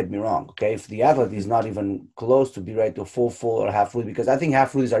 Don't get me wrong. Okay, if the athlete is not even close to be ready to full or half full, because I think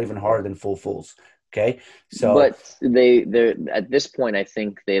half fulls are even harder than fulls. Okay, so but they're at this point, I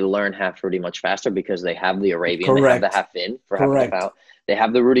think they learn half Rudy much faster because they have the Arabian, they have the half in for half and half out. They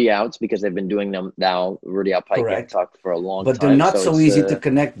have the Rudy outs because they've been doing them now, Rudy out pike and tuck for a long time. But they're not so easy to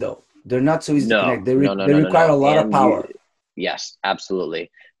connect, though. They're not so easy to connect. They require a lot of power. Yes,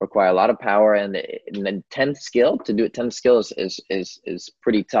 absolutely. Require a lot of power, and then 10th skill to do it. 10th skill is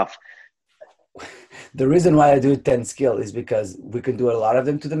pretty tough. The reason why I do 10 skill is because we can do a lot of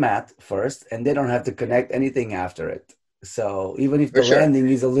them to the mat first, and they don't have to connect anything after it. So even if the landing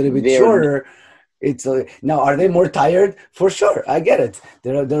is a little bit shorter, now, are they more tired? For sure, I get it.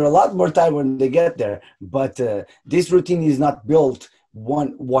 They're a lot more tired when they get there. But this routine is not built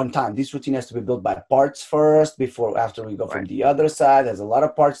one time. This routine has to be built by parts first after we go from the other side. There's a lot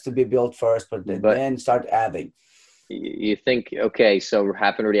of parts to be built first, but then start adding. You think, okay, so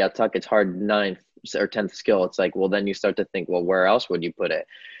half and Rudy out tuck, it's hard 9th or 10th skill. It's like, well, then you start to think, well, where else would you put it?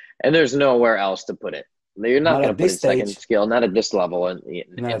 And there's nowhere else to put it. You're not going to put it second skill, not at this level.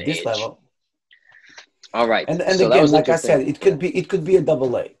 Not at this level. All right. And so again, like I said, it could be a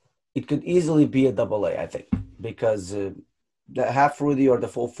double A. It could easily be a double A, I think, because the half Rudy or the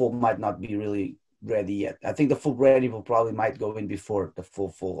full might not be really ready yet. I think the full ready might go in before the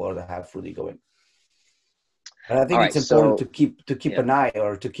full or the half Rudy go in. But I think it's important to keep an eye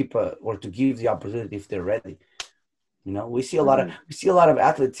or to give the opportunity if they're ready. We see a lot of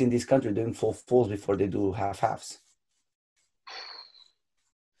athletes in this country doing fulls before they do halves.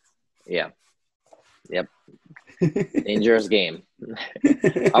 Yeah. Yep. Dangerous game.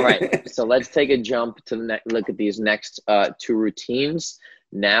 All right. So let's take a jump to look at these next two routines.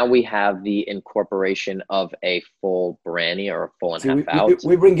 Now we have the incorporation of a full branny or a full and half out.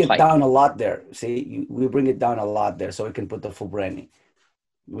 We bring it down a lot there. See, we bring it down a lot there so we can put the full branny.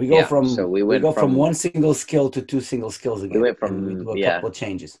 We go from one single skill to two single skills again. We went from we do a couple of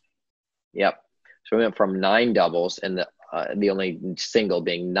changes. Yep. So we went from 9 doubles and the only single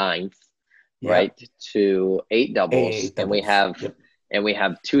being 9th. Right, to 8 doubles, and we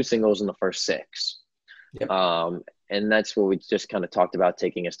have 2 singles in the first 6. Yep. And that's what we just kind of talked about,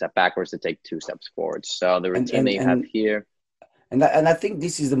 taking a step backwards to take 2 steps forward. So the routine that you have here, and I think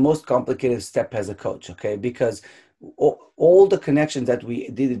this is the most complicated step as a coach, okay? Because all the connections that we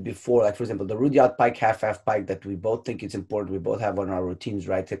did it before, like for example, the Rudy out pike, half pike that we both think it's important, we both have on our routines,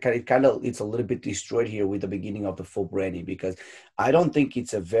 right? It's a little bit destroyed here with the beginning of the full brandy, because I don't think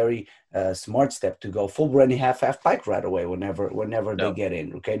it's a very smart step to go full brandy, half pike right away whenever they get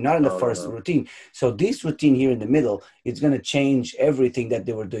in, okay? Not in the first routine. So this routine here in the middle, it's going to change everything that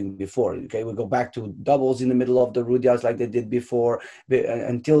they were doing before, okay? We go back to doubles in the middle of the Rudy outs like they did before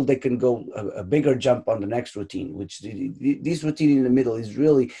until they can go a bigger jump on the next routine, which this routine in the middle is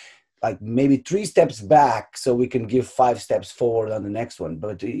really like maybe 3 steps back so we can give 5 steps forward on the next one.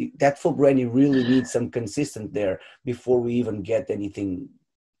 But that full brandy really needs some consistent there before we even get anything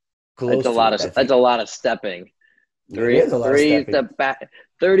close to it, I That's think. a lot of stepping. It is a lot of Three stepping. step back,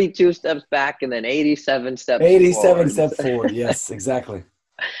 32 steps back, and then 87 steps 87 forward. step forward. Yes, exactly.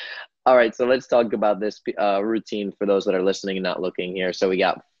 All right, so let's talk about this routine for those that are listening and not looking here. So we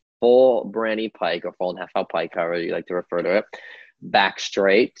got full Branny Pike or full and half out Pike, however you like to refer to it. Back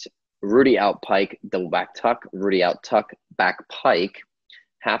straight, Rudy out Pike, double back tuck, Rudy out tuck, back Pike,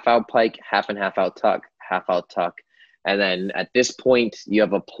 half out Pike, half and half out tuck, half out tuck. And then at this point, you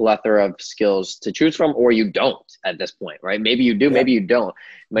have a plethora of skills to choose from, or you don't at this point, right? Maybe you do, Yeah. maybe you don't.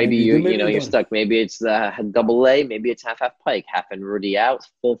 Maybe Maybe you do, maybe you you're don't. stuck. Maybe it's the double A, maybe it's half Pike, half and Rudy out,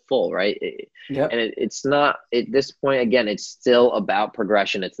 full, right? Yep. And it's not at this point, again, it's still about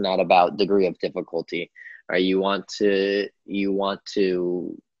progression. It's not about degree of difficulty. Right? You want to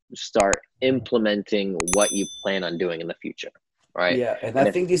start implementing what you plan on doing in the future, right? Yeah, and I And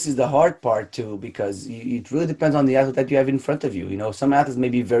if think this is the hard part too, because it really depends on the athlete that you have in front of you. You know, some athletes may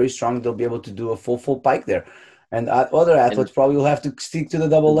be very strong; they'll be able to do a full pike there, and other and athletes probably will have to stick to the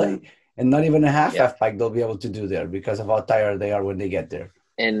double mhm, A and not even a yeah. half pike they'll be able to do there because of how tired they are when they get there.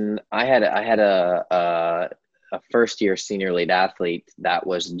 And I had a first year senior lead athlete that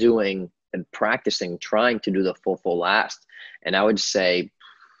was doing and practicing trying to do the full last, and I would say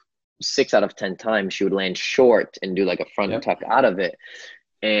 6 out of 10 times she would land short and do like a front Yep. tuck out of it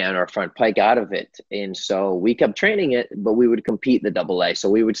and or front pike out of it. And so we kept training it, but we would compete the double A. So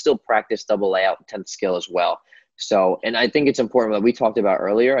we would still practice double A out 10th skill as well. So, and I think it's important what we talked about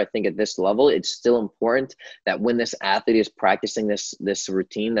earlier. I think at this level, it's still important that when this athlete is practicing this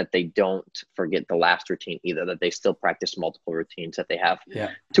routine, that they don't forget the last routine either, that they still practice multiple routines, that they have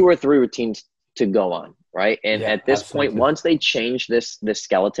Yeah. 2 or 3 routines to go on, right? And Yeah. at this point, Absolutely. once they change this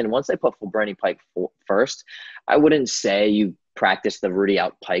skeleton, once they put full Bernie Pike first, I wouldn't say you practice the Rudy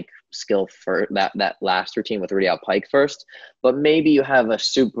out Pike skill for that last routine with Rudy out Pike first, but maybe you have a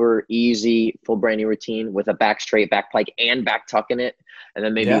super easy full Brandy routine with a back straight, back Pike, and back tuck in it, and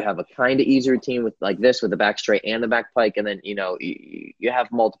then maybe you Yeah. have a kind of easy routine with like this with the back straight and the back Pike, and then you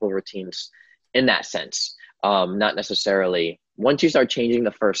have multiple routines in that sense. Not necessarily once you start changing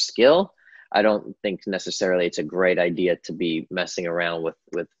the first skill. I don't think necessarily it's a great idea to be messing around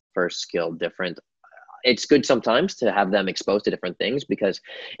with first skill different. It's good sometimes to have them exposed to different things because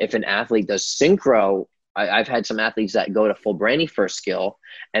if an athlete does synchro, I've had some athletes that go to full Brandy first skill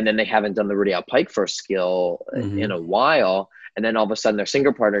and then they haven't done the Rudy out Pike first skill in Hmm. a while. And then all of a sudden their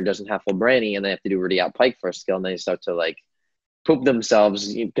synchro partner doesn't have full Brandy and they have to do Rudy out Pike first skill and they start to like poop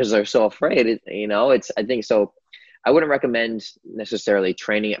themselves because they're so afraid. I think so. I wouldn't recommend necessarily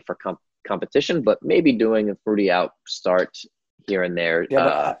training it for competition, but maybe doing a fruity out start here and there.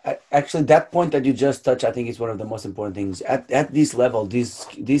 Yeah, but actually, that point that you just touched, I think is one of the most important things. At this level, these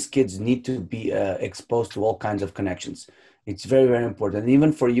kids need to be exposed to all kinds of connections. It's very, very important. And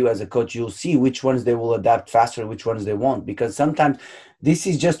even for you as a coach, you'll see which ones they will adapt faster, which ones they won't, because sometimes this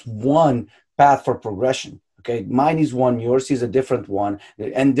is just one path for progression. Okay, mine is one, yours is a different one,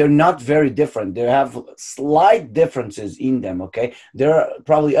 and they're not very different. They have slight differences in them. Okay, there are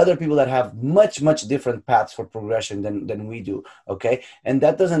probably other people that have much, much different paths for progression than we do. Okay, and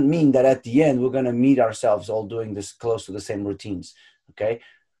that doesn't mean that at the end we're going to meet ourselves all doing this close to the same routines. Okay,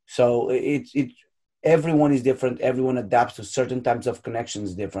 so everyone is different, everyone adapts to certain types of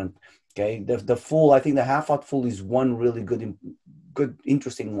connections different. Okay, the full, I think the half out full is one really good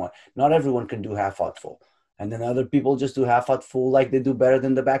interesting one. Not everyone can do half out full, and then other people just do half out full like they do better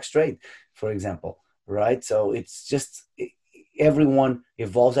than the back straight, for example, right? So it's just everyone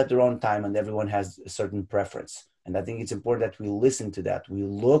evolves at their own time and everyone has a certain preference. And I think it's important that we listen to that. We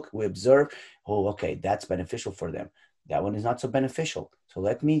look, we observe, oh, okay, that's beneficial for them. That one is not so beneficial. So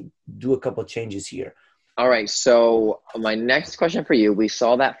let me do a couple of changes here. All right. So my next question for you, we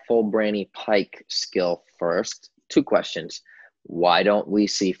saw that full Brandy Pike skill first. 2 questions. Why don't we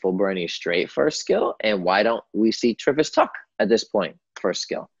see full Brandy straight first skill? And why don't we see Travis Tuck at this point first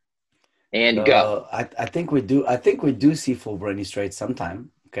skill? And go. I think we do. I think we do see full brainy straight sometime.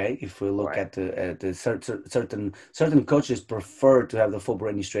 Okay, if we All look right. at the certain coaches prefer to have the full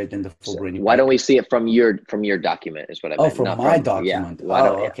brainy straight than the full So brainy why don't pike. we see it from your document is what I Oh, meant. from Not my from, yeah. document. Why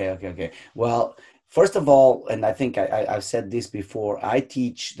don't, Oh, yeah. okay. Well, first of all, and I think I've said this before, I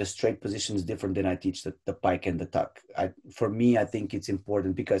teach the straight positions different than I teach the pike and the tuck. For me, I think it's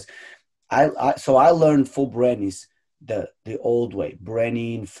important because I learned full Brennies the old way,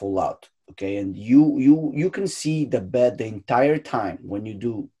 Brenny in full out. Okay, and you can see the bed the entire time when you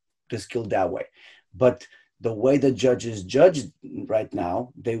do the skill that way, but the way the judges judge right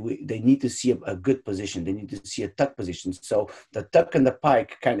now, they need to see a good position. They need to see a tuck position. So the tuck and the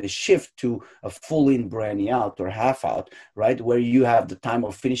pike kind of shift to a full in branny out or half out, right? Where you have the time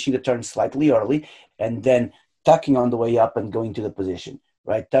of finishing the turn slightly early and then tucking on the way up and going to the position,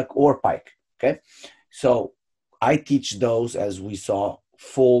 right? Tuck or pike, okay? So I teach those, as we saw,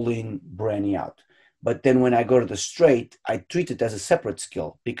 full in branny out. But then when I go to the straight, I treat it as a separate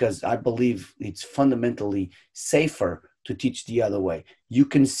skill because I believe it's fundamentally safer to teach the other way. You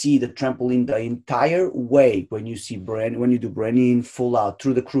can see the trampoline the entire way when you see when you do branny in full out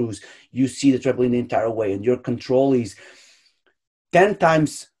through the cruise, you see the trampoline the entire way, and your control is 10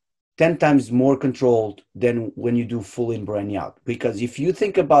 times more controlled than when you do full in branny out. Because if you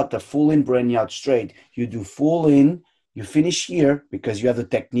think about the full in branny out straight, you do full in, you finish here because you have the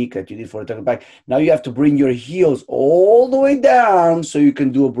technique that you did for the tuck back. Now you have to bring your heels all the way down so you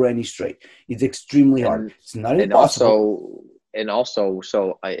can do a branny straight. It's extremely hard. It's not impossible.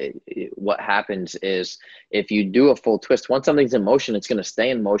 What happens is if you do a full twist, once something's in motion, it's going to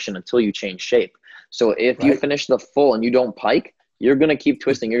stay in motion until you change shape. So if you finish the full and you don't pike, you're going to keep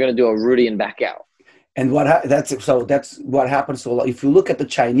twisting. You're going to do a Rudy and back out. And that's what happens. So if you look at the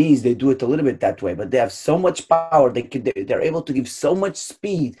Chinese, they do it a little bit that way, but they have so much power. They're able to give so much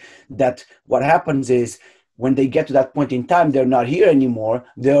speed that what happens is when they get to that point in time, they're not here anymore.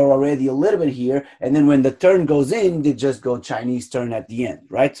 They're already a little bit here. And then when the turn goes in, they just go Chinese turn at the end,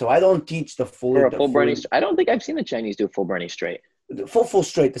 right? So I don't teach the full. For a full branny. I don't think I've seen the Chinese do full branny straight. Full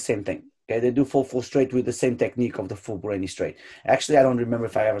straight, the same thing. Okay, they do full straight with the same technique of the full branny straight. Actually, I don't remember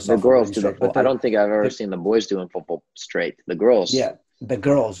if I ever saw the girls do the full. I don't think I've ever seen the boys doing full straight. The girls, yeah, the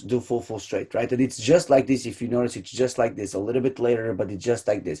girls do full straight, right? And it's just like this. If you notice, it's just like this. A little bit later, but it's just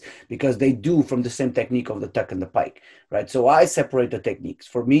like this because they do from the same technique of the tuck and the pike, right? So I separate the techniques.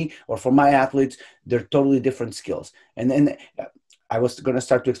 For me or for my athletes, they're totally different skills. And then I was going to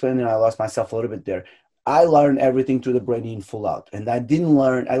start to explain, and I lost myself a little bit there. I learned everything through the branny in full out. And I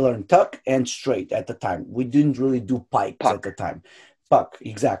learned tuck and straight at the time. We didn't really do pikes at the time. Puck,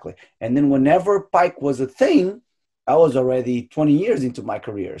 exactly. And then whenever pike was a thing, I was already 20 years into my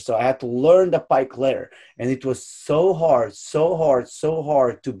career. So I had to learn the pike later. And it was so hard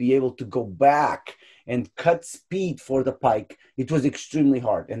to be able to go back and cut speed for the pike. It was extremely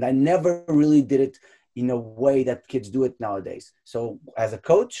hard. And I never really did it in a way that kids do it nowadays. So as a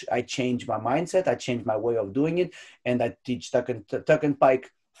coach, I changed my mindset. I changed my way of doing it. And I teach tuck and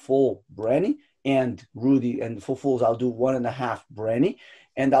pike full branny and Rudy, and for fulls, I'll do 1.5 branny.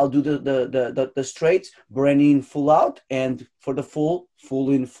 And I'll do the straights, branny in full out, and for the full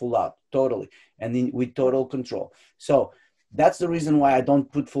in, full out, totally. And then with total control. So that's the reason why I don't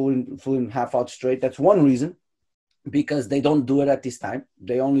put full in half out straight. That's one reason. Because they don't do it at this time.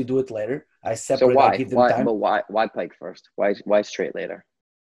 They only do it later. I separate. So why? I give them time. But why pike first? Why straight later?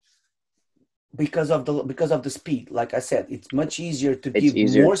 Because of the speed. Like I said, it's much easier to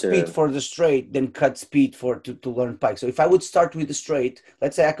give more speed for the straight than cut speed to learn pike. So if I would start with the straight,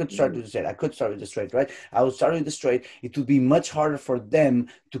 let's say I could start with the straight. I could start with the straight, right? I would start with the straight. It would be much harder for them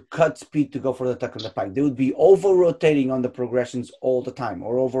to cut speed to go for the tuck and the pike. They would be over rotating on the progressions all the time,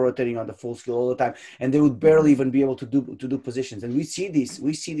 or over rotating on the full skill all the time, and they would barely even be able to do positions. And we see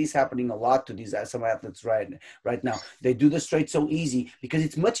this happening a lot to these some athletes right now. They do the straight so easy because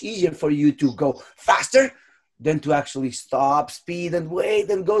it's much easier for you to go faster than to actually stop, speed, and wait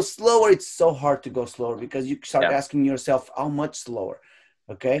and go slower. It's so hard to go slower because you start asking yourself how much slower.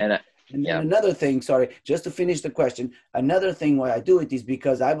 Okay. And then another thing, sorry, just to finish the question, another thing why I do it is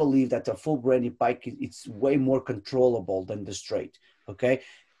because I believe that a full branny pike, it's way more controllable than the straight. Okay.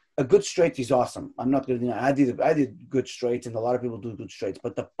 A good straight is awesome. I'm not going to deny. I did good straights, and a lot of people do good straights.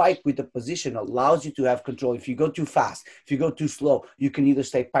 But the pike with the position allows you to have control. If you go too fast, if you go too slow, you can either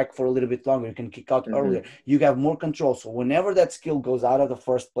stay pike for a little bit longer. You can kick out earlier. You have more control. So whenever that skill goes out of the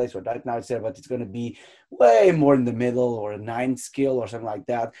first place, or right now it's there, but it's going to be way more in the middle or a 9 skill or something like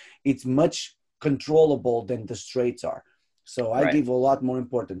that. It's much controllable than the straights are. So I give a lot more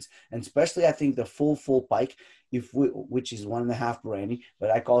importance, and especially I think the full pike, which is 1.5 branny,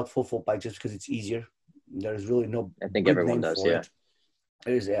 but I call it full pike just because it's easier. There's really no. I think everyone does.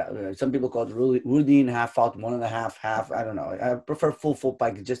 Yeah. Some people call it Rudy and half out, 1.5 half. I don't know. I prefer full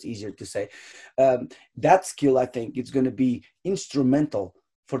pike. It's just easier to say. That skill, I think, it's going to be instrumental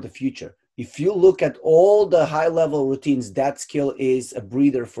for the future. If you look at all the high-level routines, that skill is a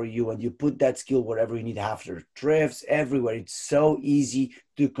breather for you, and you put that skill wherever you need after drifts, everywhere. It's so easy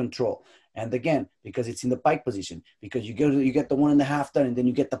to control. And again, because it's in the pike position, because you get the 1.5 done, and then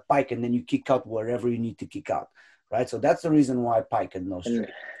you get the pike, and then you kick out wherever you need to kick out, right? So that's the reason why pike and no straight.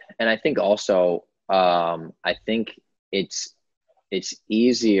 And I think also I think it's it's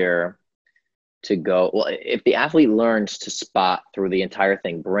easier to go. Well, if the athlete learns to spot through the entire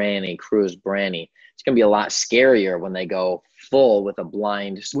thing, Branny, cruise, Branny, it's going to be a lot scarier when they go full with a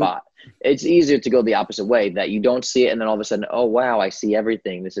blind With spot. It's easier to go the opposite way, that you don't see it and then all of a sudden, oh wow, I see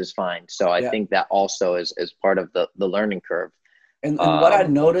everything. This is fine. So I yeah. think that also is part of the learning curve. And what I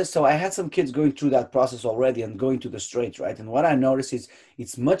Um, noticed, so I had some kids going through that process already and going to the straight, right? And what I noticed is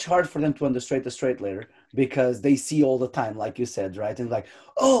it's much hard for them to understand the straight later because they see all the time, like you said, right? And like,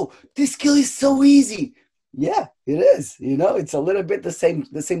 oh, this skill is so easy. Yeah, it is. You know, it's a little bit the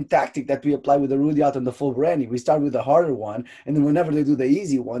same tactic that we apply with the Rudyard and the full brandy. We start with the harder one, and then whenever they do the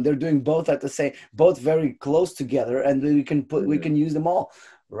easy one, they're doing both at the same, both very close together, and then we mhm. can use them all,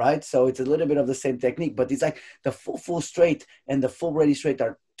 right? So it's a little bit of the same technique, but it's like the full straight and the full ready straight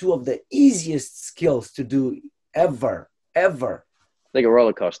are two of the easiest skills to do ever. Like a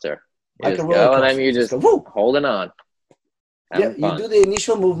roller coaster. You Like a just roller go and then coaster. you You just just go, woo! holding on, Yeah, having you fun. do the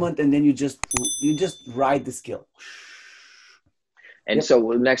initial movement and then you just ride the skill. And Yep. so,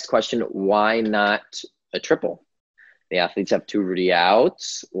 next question: why not a triple? The athletes have two Rudy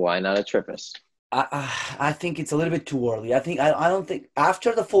outs. Why not a triple? I think it's a little bit too early. I don't think after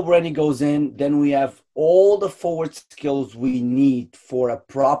the full brandy goes in, then we have all the forward skills we need for a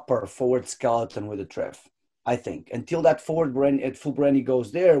proper forward skeleton with a triff. I think until that forward brandy at full brandy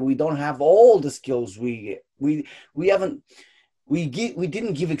goes there, we don't have all the skills we haven't we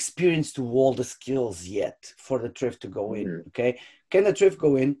didn't give experience to all the skills yet for the triff to go in. Mm-hmm. Okay, can the triff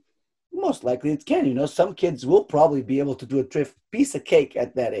go in? Most likely it can. You know, some kids will probably be able to do a triff piece of cake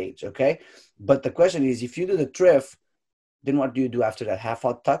at that age. Okay, but the question is, if you do the triff, then what do you do after that? Half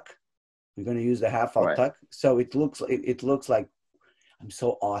out tuck. You're going to use the half out Right. tuck. So it looks like I'm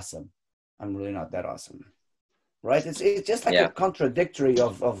so awesome. I'm really not that awesome, right? It's just like a Yeah. contradictory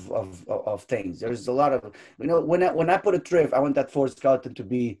of things. There's a lot of, you know, when I put a triff, I want that forward skeleton to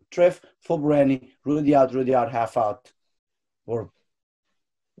be triff, full brandy, Rudy out, half out, or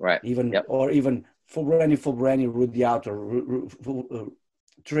Right. Yep. even full brandy, Rudy out, or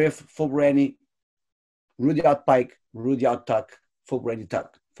triff, full brandy, Rudy out pike, Rudy out tuck, full brandy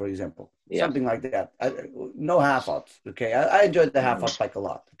tuck, for example. Yeah. Something like that. No half outs. Okay. I enjoyed the half Mm-hmm. out pike a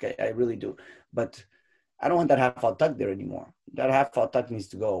lot. Okay. I really do. But I don't want that half out tuck there anymore. That half out tuck needs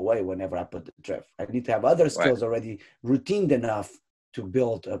to go away whenever I put the drift. I need to have other Right. skills already routined enough to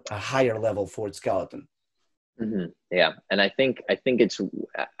build a higher level forward skeleton. Mm-hmm. Yeah. And I think it's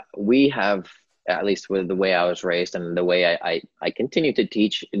we have, at least with the way I was raised and the way I continue to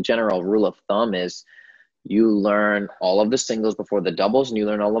teach. A general rule of thumb is you learn all of the singles before the doubles, and you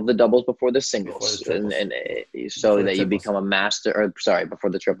learn all of the doubles before the Before the singles, and triples. so Before the that you triples. become a master. Or sorry, before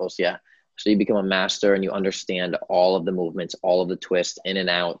the triples, yeah. So you become a master, and you understand all of the movements, all of the twists in and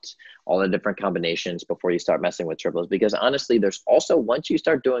out, all the different combinations before you start messing with triples. Because honestly, there's also, once you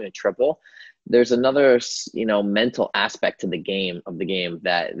start doing a triple, there's another mental aspect to the game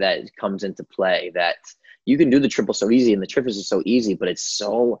that comes into play, that you can do the triple so easy, and the triples is so easy, but it's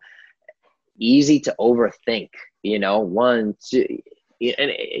so easy to overthink, one, two,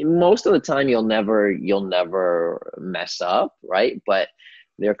 and most of the time you'll never mess up, right? But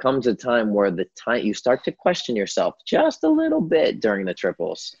there comes a time where the time you start to question yourself just a little bit during the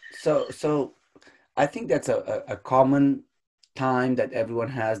triples. So I think that's a common time that everyone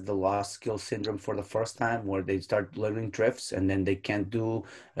has the lost skill syndrome for the first time, where they start learning drifts and then they can't do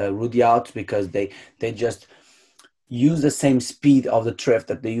Rudy outs because they just use the same speed of the drift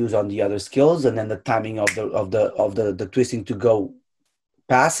that they use on the other skills, and then the timing of the twisting to go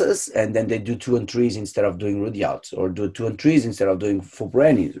passes, and then they do two and threes instead of doing Rudy outs, or do two and threes instead of doing full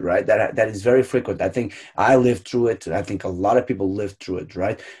brannies, right? That is very frequent. I think I lived through it. I think a lot of people lived through it,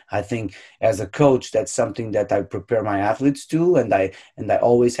 right? I think as a coach, that's something that I prepare my athletes to, and I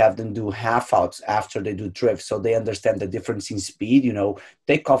always have them do half outs after they do drifts, so they understand the difference in speed. You know,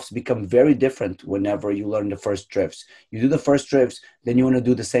 takeoffs become very different whenever you learn the first drifts. You do the first drifts, then you want to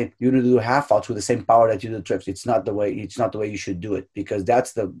do the same. You want to do half outs with the same power that you do drifts. It's not the way. It's not the way you should do it, because that's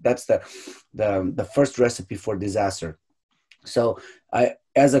the first recipe for disaster. So I,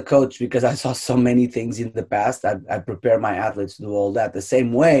 as a coach, because I saw so many things in the past, I prepare my athletes to do all that the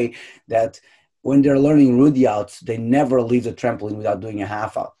same way that when they're learning Rudy outs, they never leave the trampoline without doing a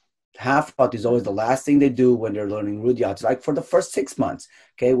half out. Half out is always the last thing they do when they're learning Rudy outs, like for the first 6 months.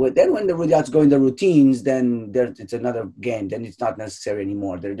 Okay, well, then when the Rudy outs go in the routines, then it's another game. Then it's not necessary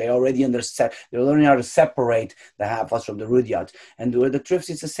anymore. They already understand. They're learning how to separate the half outs from the Rudy outs. And with the drifts,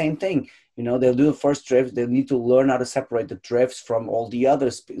 it's the same thing. You know, they'll do the first drift. They need to learn how to separate the drifts from all the other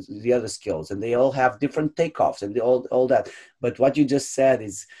skills, and they all have different takeoffs and all that. But what you just said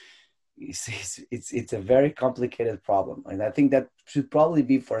is it's a very complicated problem, and I think that should probably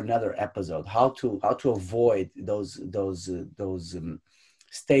be for another episode. How to avoid those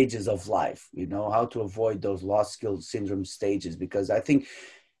stages of life. You know, how to avoid those lost skills syndrome stages, because I think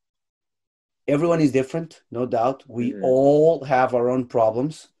everyone is different, no doubt. We all have our own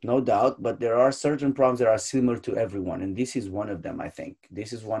problems, no doubt, but there are certain problems that are similar to everyone. And this is one of them, I think.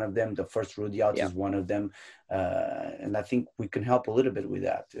 This is one of them. The first Rudyard is one of them. And I think we can help a little bit with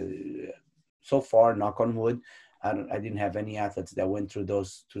that. So far, knock on wood, I didn't have any athletes that went through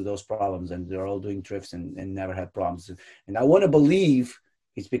those problems, and they're all doing drifts and never had problems. And I want to believe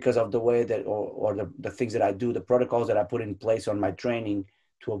it's because of the way that, or the things that I do, the protocols that I put in place on my training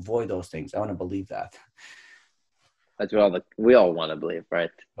to avoid those things. I want to believe that. That's what we all want to believe, right?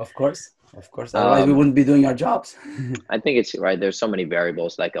 Of course. Otherwise, we wouldn't be doing our jobs. I think it's right. There's so many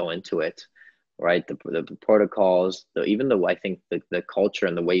variables that go into it, right? The protocols, I think the culture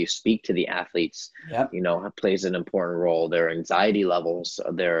and the way you speak to the athletes, plays an important role. Their anxiety levels,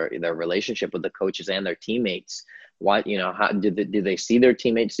 their relationship with the coaches and their teammates. How do they see their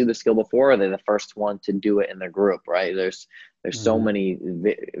teammates do the skill before? Or are they the first one to do it in their group, right? There's so many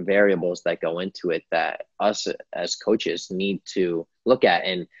variables that go into it that us as coaches need to look at.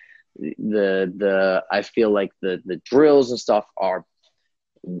 And I feel like the drills and stuff are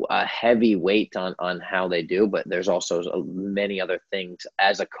a heavy weight on how they do, but there's also many other things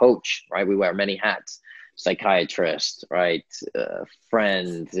as a coach, right? We wear many hats. Psychiatrist, right?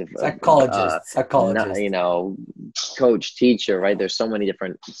 Friend, psychologist, coach, teacher, right? There's so many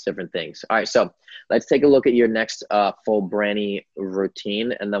different things. All right, so let's take a look at your next full Branny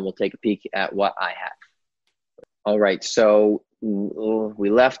routine, and then we'll take a peek at what I have. All right, so we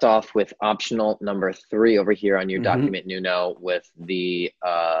left off with optional number 3 over here on your document, Nuno, with the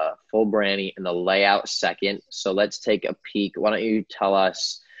full Branny and the layout second. So let's take a peek. Why don't you tell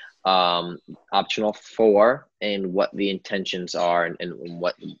us optional 4 and what the intentions are and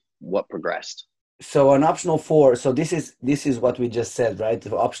what progressed? So on optional 4, so this is what we just said, right?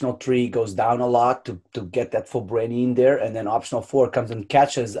 The optional 3 goes down a lot to get that full Branny in there, and then optional 4 comes and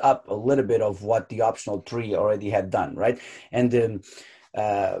catches up a little bit of what the optional 3 already had done, right? And then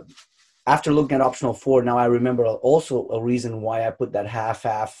after looking at optional 4, now I remember also a reason why I put that half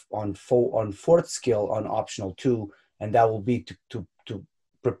on fourth skill on optional 2, and that will be to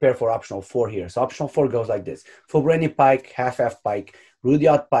prepare for optional 4 here. So optional 4 goes like this: full Branny pike, half pike,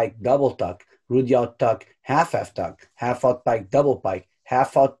 Rudyard pike, double tuck, Rudyard tuck, half tuck, half out pike, double pike,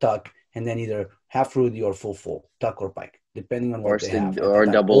 half out tuck, and then either half Rudy or full tuck or pike, depending on what they have. Or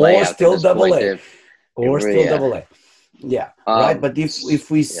double A. Or still double A. Or still double A. Yeah, right. But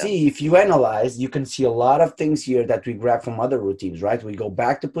if we see, if you analyze, you can see a lot of things here that we grab from other routines, right? We go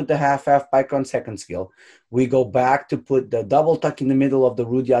back to put the half pike on second skill. We go back to put the double tuck in the middle of the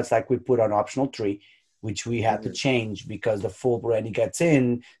Rudyards like we put on optional 3, which we had to change because the full Branny gets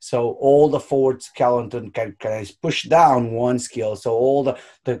in. So all the forward skeleton can push down one skill. So all the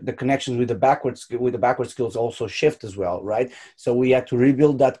connections with the backward skills also shift as well, right? So we had to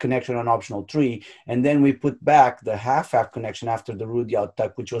rebuild that connection on optional 3. And then we put back the half connection after the Rudyard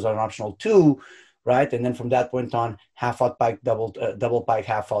tuck, which was on optional 2, right? And then from that point on, half out pike, double pike,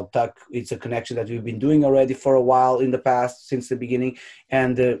 half out tuck. It's a connection that we've been doing already for a while in the past, since the beginning.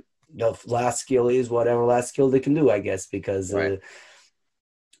 And the last skill is whatever last skill they can do, I guess, because I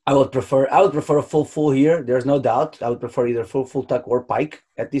would prefer a full here. There's no doubt. I would prefer either full tuck or pike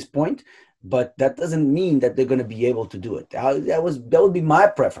at this point, but that doesn't mean that they're going to be able to do it. That would be my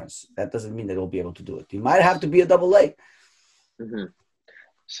preference. That doesn't mean that they'll be able to do it. It might have to be a double A.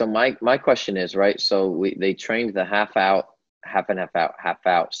 So my question is, right? So they trained the half out, half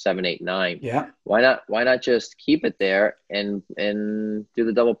out, 7, 8, 9. Yeah. Why not just keep it there and do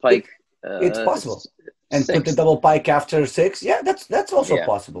the double pike? It's possible. And 6. Put the double pike after 6. Yeah, that's also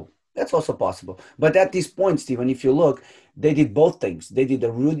possible. That's also possible. But at this point, Stephen, if you look, they did both things. They did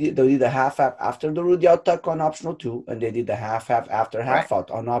the half after the Rudyard tuck on optional 2, and they did the half after half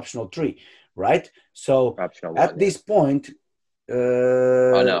out on optional 3, right? So at this point,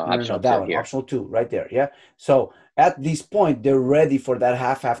 optional 2 right there. Yeah. So at this point, they're ready for that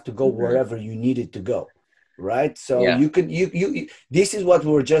half to go wherever you need it to go, right? So you could this is what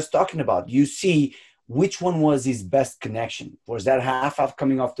we were just talking about. You see which one was his best connection. Was that half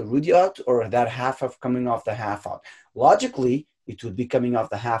coming off the Rudyard or that half coming off the half out? Logically, it would be coming off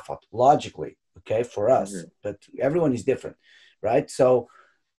the half out. Logically, okay, for us, but everyone is different, right? So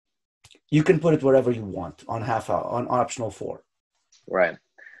you can put it wherever you want on half out on optional 4. Right.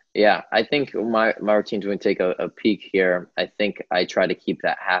 Yeah, I think my routine's going to take a peek here. I think I try to keep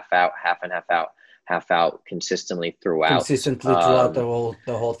that half out, half half out consistently throughout. consistently throughout the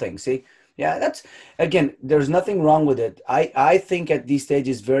whole thing. See, yeah, that's again, there's nothing wrong with it. I think at this stage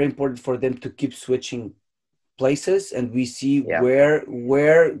it's very important for them to keep switching places, and we see Yeah, where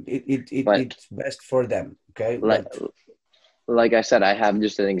but it's best for them. Okay, like but like I said, I have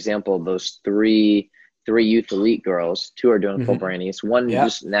just an example of those three youth elite girls. Two are doing full mhm, brannies. One yeah,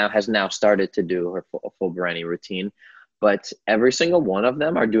 just now has now started to do her full branny routine, but every single one of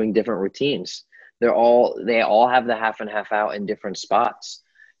them are doing different routines. They all have the half and half out in different spots.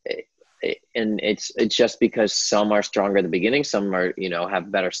 And it's just because some are stronger at the beginning, some are,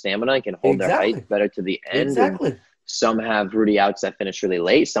 have better stamina and can hold their height exactly, better to the end, and exactly. some have Rudy outs that finish really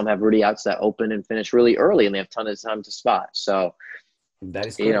late, some have Rudy outs that open and finish really early, and they have a ton of time to spot. So That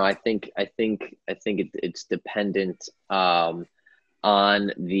is I correct. think it's dependent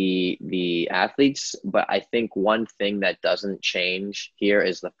on the athletes, but I think one thing that doesn't change here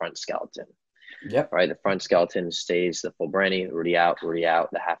is the front skeleton. Yep. Right, the front skeleton stays the full branny, Rudy out,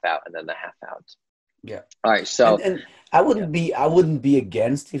 the half out, and then the half out. Yeah. All right, And so and I yeah, wouldn't be I wouldn't be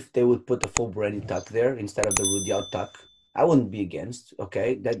against if they would put the full brandy tuck there instead of the Rudyard tuck. I wouldn't be against.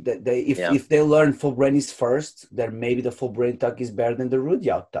 Okay, that they yeah, if they learn full brandies first, then maybe the full brandy tuck is better than the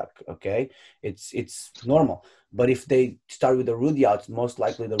Rudyard tuck. Okay, it's normal. But if they start with the Rudyard, most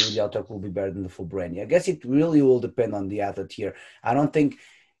likely the Rudyard tuck will be better than the full brandy. I guess it really will depend on the athlete here. I don't think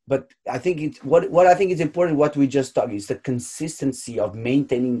but I think it's what I think is important. What we just talked is the consistency of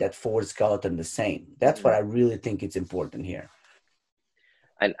maintaining that forward skeleton the same. That's what mhm. I really think it's important here.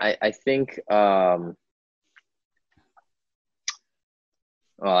 And I think well,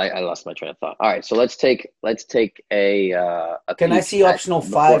 I lost my train of thought. All right, so let's take a Can I peek see at optional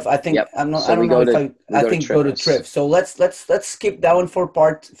before. five? I think Yep. I'm not. I So don't we know go if to I. we I go to think go to trimness. Triv. So let's skip that one for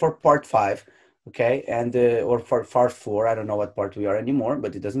part five, okay, and or for part four. I don't know what part we are anymore,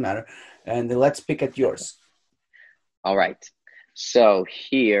 but it doesn't matter. And let's pick at yours. All right. So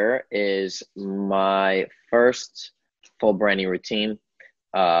here is my first full brandy routine.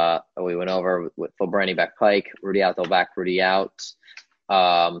 We went over with full brandy back pike, Rudy out, double back, Rudy out.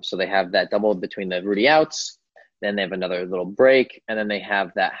 So they have that double between the Rudy outs. Then they have another little break, and then they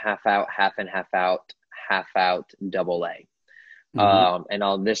have that half out, half out, double A. Mm-hmm. And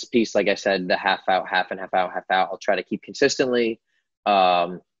on this piece, like I said, the half out, half and half out, half out, I'll try to keep consistently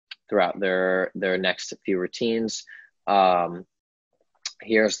um, throughout their next few routines. Um,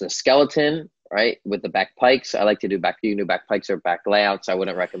 Here's the skeleton, right, with the back pikes. I like to do back. You can do back pikes or back layouts. I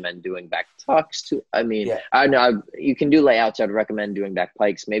wouldn't recommend doing back tucks. I mean, Yeah, I know you can do layouts. I'd recommend doing back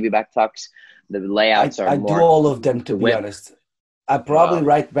pikes, maybe back tucks. The I layouts are I do more all of them to to be whip. honest. I probably Well,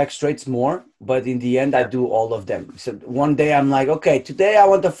 write back straights more, but in the end, I yeah, do all of them. So one day I'm like, okay, today I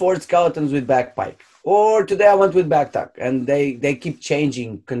want the four skeletons with back pike, or today I want with back tuck, and they keep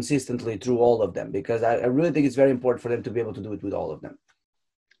changing consistently through all of them because I really think it's very important for them to be able to do it with all of them.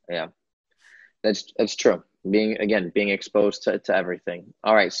 yeah, that's true. Being exposed to everything.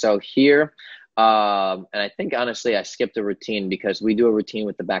 All right, so here, and I think honestly, I skipped a routine because we do a routine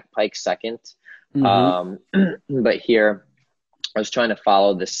with the back pike second. Mm-hmm. Um, but here, I was trying to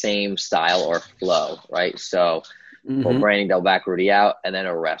follow the same style or flow, right? So full Mm-hmm. branding, double back, Rudy out, and then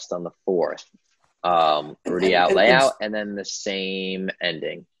a rest on the fourth. And Rudy and out, and, and layout, and then the same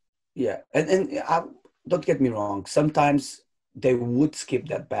ending. yeah, don't get me wrong. Sometimes they would skip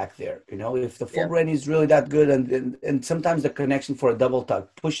that back there. If the full Yeah. brain is really that good, and sometimes the connection for a double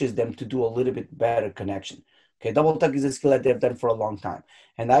tuck pushes them to do a little bit better connection. Okay, double tuck is a skill that they've done for a long time,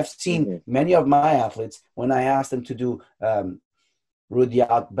 and I've seen Mm-hmm. many of my athletes when I ask them to do Rudy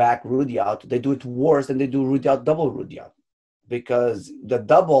out, back Rudy out, they do it worse than they do Rudy out, double Rudy out because the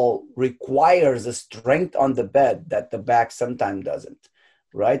double requires a strength on the bed that the back sometimes doesn't,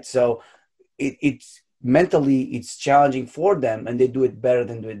 right? So it's mentally it's challenging for them, and they do it better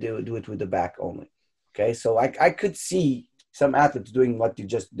than they do it with the back only. Okay, so I could see some athletes doing what you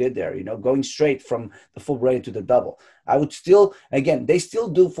just did there, going straight from the full ready to the double. I would still, again, they still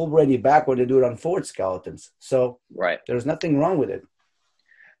do full ready back when they do it on forward skeletons. So Right. there's nothing wrong with it.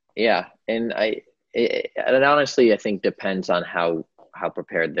 Yeah, and and honestly, I think depends on how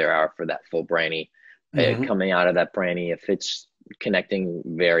prepared they are for that full branny. Mm-hmm. Coming out of that branny, if it's connecting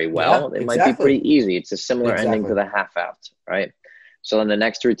very Yeah, well, it might be exactly. pretty easy. It's a similar ending to Exactly. the half out, right? So in the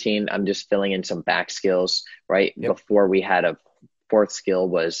next routine, I'm just filling in some back skills, right? Yep. Before we had a fourth skill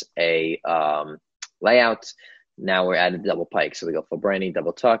was a layout. Now we're at a double pike. So we go full branny,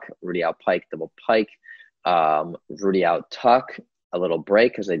 double tuck, Rudy out pike, double pike, Rudy out tuck, a little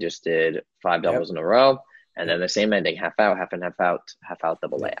break because they just did five doubles Yep. in a row, and then Yep. the same ending, half out, half and half out,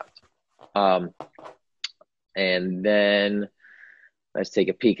 double Yep. layout. Um, and then Let's take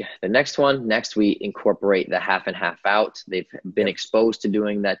a peek. The next one. Next, we incorporate the half and half out. They've been exposed to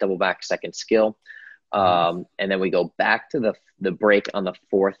doing that double back second skill. And then we go back to the break on the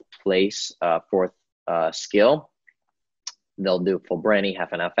fourth skill. They'll do full Branny,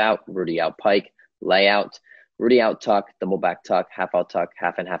 half and half out, Rudy out Pike, layout, Rudy out tuck, double back tuck, half out tuck,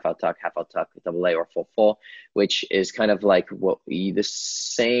 half and half out tuck, half out tuck, double lay or full, which is kind of like the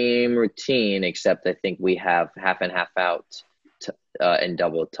same routine, except I think we have half and half out and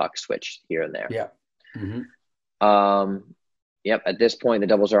double tuck switch here and there. Yeah. Yep. At this point, the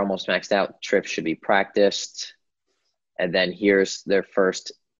doubles are almost maxed out. Trips should be practiced. And then here's their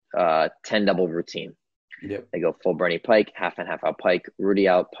first 10 double routine. Yep. They go full Branny Pike, half and half out Pike, Rudy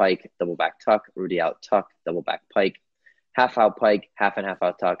out Pike, double back tuck, Rudy out tuck, double back Pike, half out Pike, half and half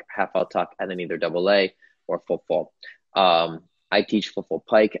out tuck, and then either double lay or full. I teach full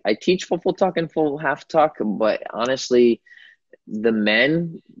Pike. I teach full tuck and full half tuck, but honestly, the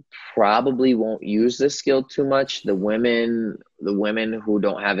men probably won't use this skill too much. The women who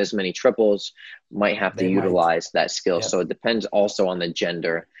don't have as many triples might have to utilize that skill. Yep. So it depends also on the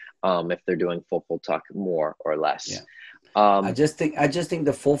gender, if they're doing full tuck more or less. Yeah. I just think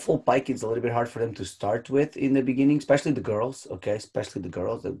the full Pike is a little bit hard for them to start with in the beginning, especially the girls. Okay, especially the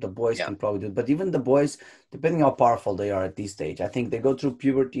girls. The boys can probably do it, but even the boys, depending how powerful they are at this stage, I think they go through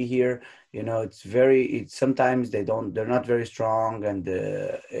puberty here. You know, sometimes they're not very strong, and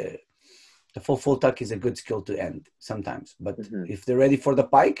the full tuck is a good skill to end sometimes. But if they're ready for the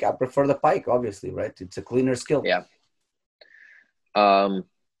Pike, I prefer the Pike, obviously, right? It's a cleaner skill. Yeah.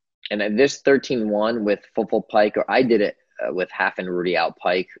 And this 13-1 with full Pike, or I did it with half and Rudy out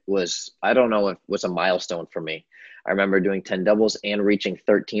Pike, I don't know if it was a milestone for me. I remember doing 10 doubles and reaching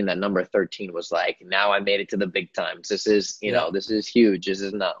 13. That number 13 was like, now I made it to the big times. This is, this is huge. This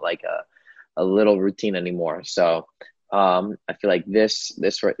is not like a little routine anymore. So I feel like this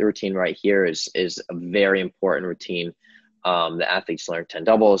routine right here is a very important routine. The athletes learn 10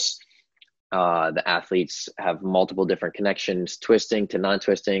 doubles. The athletes have multiple different connections, twisting to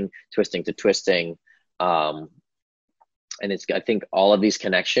non-twisting, twisting to twisting. And I think all of these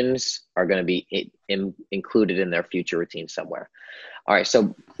connections are going to be included in their future routine somewhere. All right,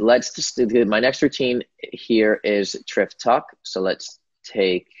 so let's just do my next routine here is Triff Tuck. So let's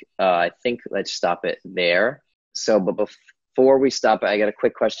take, let's stop it there. So, but before we stop it, I got a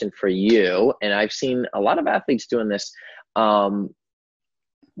quick question for you. And I've seen a lot of athletes doing this.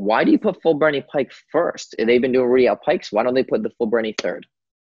 Why do you put full Branny Pike first? They've been doing Rudy out Pikes. Why don't they put the full Branny third?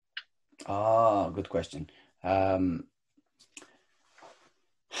 Oh, good question.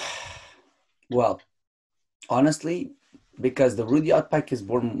 Well, honestly, because the Rudy out Pike has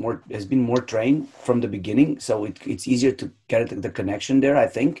been more trained from the beginning, so it's easier to get the connection there, I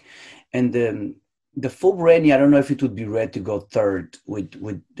think. And the full Branny, I don't know if it would be ready to go third with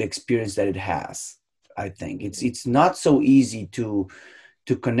the experience that it has. I think it's not so easy to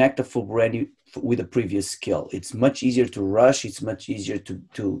connect a full Branny with a previous skill. It's much easier to rush. It's much easier to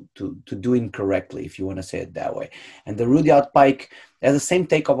do incorrectly, if you want to say it that way. And the Rudy out Pike has the same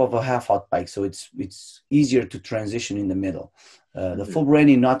takeoff of a half out Pike, so it's easier to transition in the middle. The full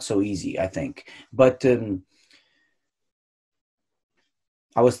Branny, not so easy, I think. But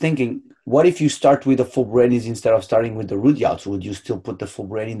I was thinking, what if you start with the full Brannies instead of starting with the Rudy outs? Would you still put the full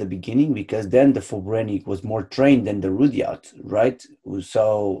Branny in the beginning? Because then the full Branny was more trained than the Rudy out, right?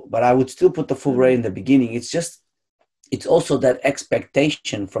 So, but I would still put the full Branny in the beginning. It's also that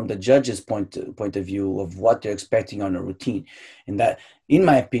expectation from the judge's point of view of what they're expecting on a routine. And that, in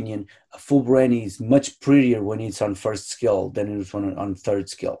my opinion, a full Branny is much prettier when it's on first skill than it's on third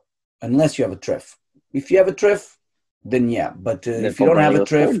skill, unless you have a triff. If you have a triff, then yeah, but if you don't have a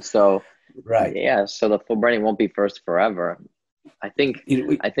triff, so right, yeah, so the full Branny won't be first forever. I think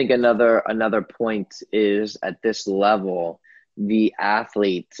another point is at this level, the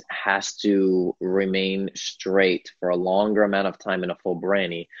athlete has to remain straight for a longer amount of time in a full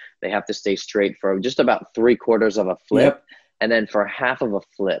Branny. They have to stay straight for just about 3/4 of a flip, and then for half of a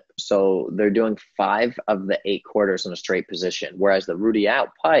flip. So they're doing 5 of the 8 quarters in a straight position, whereas the Rudy out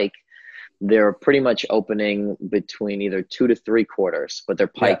Pike, they're pretty much opening between either 2 to 3 quarters, but they're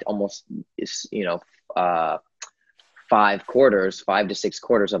piked almost, 5 to 6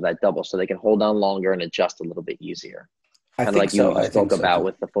 quarters of that double, so they can hold on longer and adjust a little bit easier. Kind of like you spoke about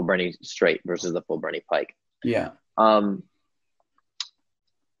with the full Branny straight versus the full Branny Pike. Yeah.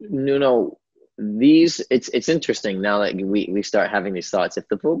 Nuno, it's interesting now that we start having these thoughts. If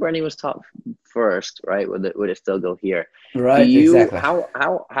the full Branny was taught first, right, would it still go here? Right. Exactly. How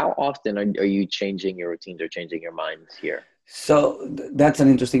often are you changing your routines or changing your minds here? So that's an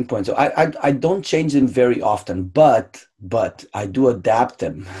interesting point. So I don't change them very often, but but I do adapt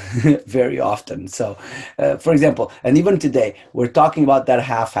them very often. So, for example, and even today, we're talking about that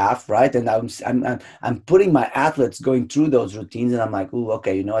half, right? And I'm putting my athletes going through those routines, and I'm like, oh,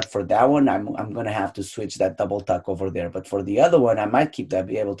 okay, you know what? For that one, I'm gonna have to switch that double tuck over there, but for the other one, I might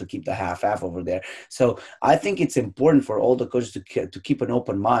be able to keep the half over there. So I think it's important for all the coaches to keep an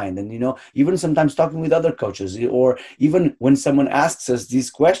open mind, and even sometimes talking with other coaches, or even when someone asks us these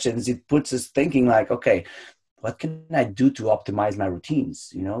questions, it puts us thinking like, okay, what can I do to optimize my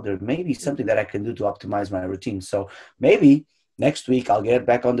routines? There may be something that I can do to optimize my routine. So maybe next week I'll get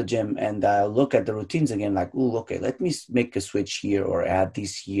back on the gym and I'll look at the routines again, like, oh, okay, let me make a switch here or add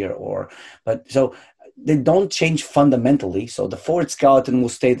this here, but so they don't change fundamentally. So the forward skeleton will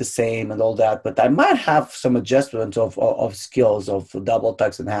stay the same and all that, but I might have some adjustments of skills of double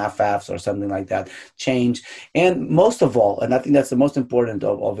tucks and half or something like that change. And most of all, and I think that's the most important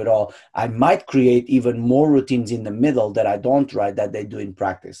of it all, I might create even more routines in the middle that I don't write that they do in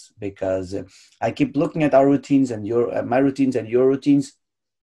practice, because I keep looking at our routines and my routines and your routines,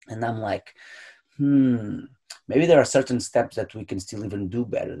 and I'm like, maybe there are certain steps that we can still even do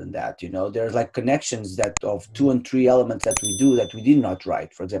better than that. There's like connections that of 2 and 3 elements that we do that we did not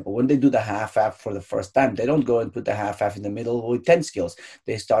write. For example, when they do the half for the first time, they don't go and put the half in the middle with 10 skills.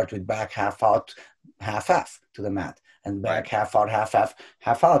 They start with back half out, half to the mat, and back half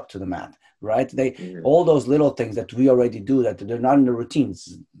out to the mat. Right? All those little things that we already do that they're not in the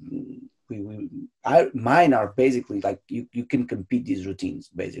routines. Mine are basically like you can compete these routines.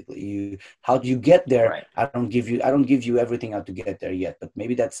 Basically, how do you get there? Right. I don't give you everything how to get there yet, but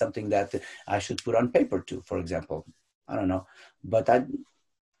maybe that's something that I should put on paper too. For example, I don't know, but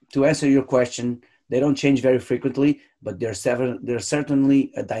to answer your question, they don't change very frequently, but they're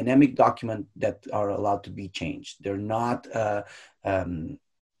certainly a dynamic document that are allowed to be changed. They're not how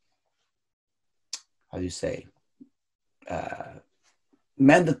do you say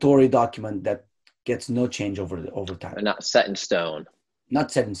mandatory document that gets no change over time. They're not set in stone.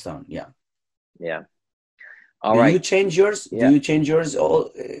 Not set in stone. Yeah. Yeah. All right. Do you change yours? Yeah. Do you change yours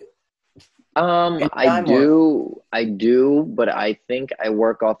all? I do, but I think I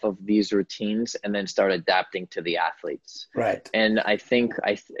work off of these routines and then start adapting to the athletes. Right. And I think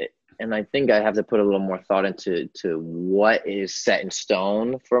I have to put a little more thought into what is set in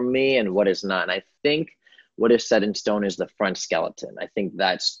stone for me and what is not. And I think what is set in stone is the front skeleton. I think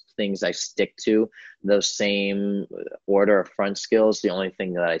that's things I stick to, those same order of front skills. The only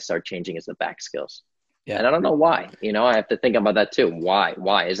thing that I start changing is the back skills. Yeah. And I don't know why. I have to think about that too. Why?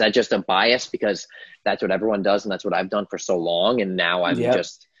 Is that just a bias because that's what everyone does and that's what I've done for so long, and now I'm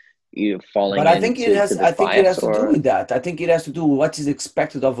just falling? But I think it has to do with that. I think it has to do with what is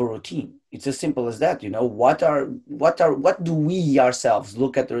expected of a routine. It's as simple as that. What do we ourselves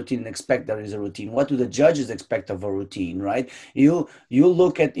look at the routine and expect there is a routine? What do the judges expect of a routine, right? You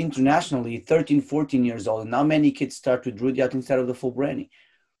look at internationally 13, 14 years old, and now many kids start with Rudyard instead of the full Branny.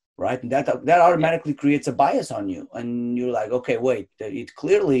 Right, and that automatically creates a bias on you, and you're like, okay, wait, it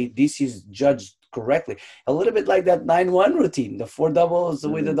clearly this is judged correctly. A little bit like that 9-1 routine, the 4 doubles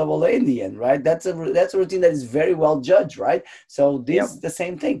with a double A in the end, right? That's a routine that is very well judged, right? So this is the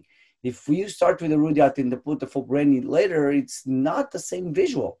same thing. If you start with a Rudyard and put the full Branny later, it's not the same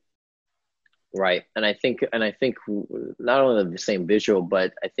visual. Right, and I think not only the same visual,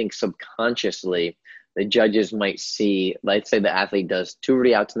 but I think subconsciously the judges might see, let's say the athlete does 2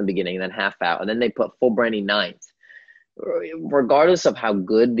 Rudyards in the beginning, then half out, and then they put full Branny 9th. Regardless of how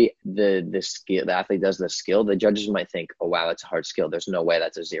good the skill the athlete does the skill, the judges might think, oh wow, that's a hard skill. There's no way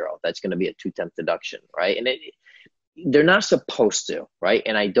that's a 0. That's going to be a 2/10 deduction, right? And they're not supposed to, right?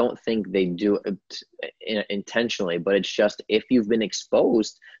 And I don't think they do it intentionally, but it's just if you've been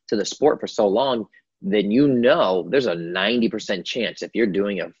exposed to the sport for so long, then there's a 90% chance if you're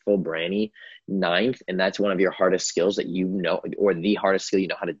doing a full Branny 9th and that's one of your hardest skills that or the hardest skill you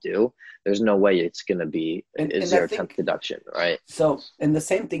know how to do, there's no way it's going to be a 0/10 deduction, right? So, and the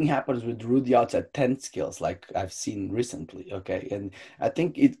same thing happens with Rudyards at 10 skills, like I've seen recently, okay? And I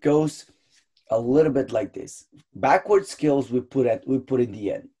think it goes a little bit like this. Backward skills we put in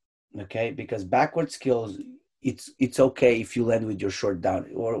the end, okay? Because backward skills, it's okay if you land with your short down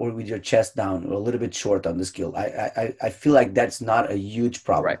or with your chest down or a little bit short on the skill. I feel like that's not a huge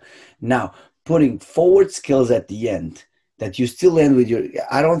problem. Right. Now, putting forward skills at the end that you still land with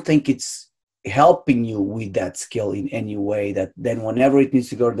I don't think it's helping you with that skill in any way, that then whenever it needs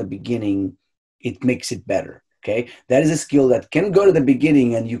to go to the beginning, it makes it better. Okay. That is a skill that can go to the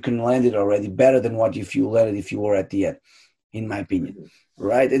beginning and you can land it already better than what if you landed if you were at the end, in my opinion.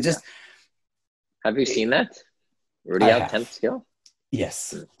 Right. It just. Have you seen that? Rudyard 10th skill?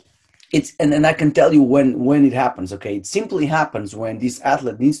 Yes. it's and I can tell you when it happens. Okay, it simply happens when this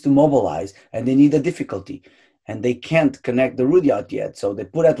athlete needs to mobilize and they need a difficulty and they can't connect the rudyard yet, so they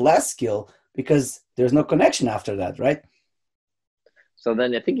put at less skill because there's no connection after that, right? So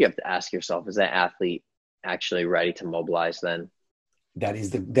then I think you have to ask yourself, is that athlete actually ready to mobilize then? That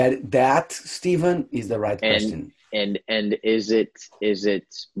is that Stephen is the right And question. and is it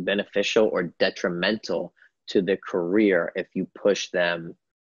beneficial or detrimental to the career if you push them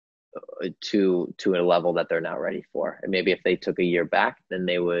to a level that they're not ready for? And maybe if they took a year back, then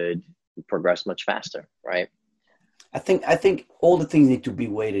they would progress much faster, right? I think all the things need to be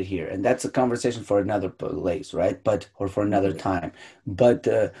weighted here, and that's a conversation for another place, right? But or for another Mm-hmm. time. But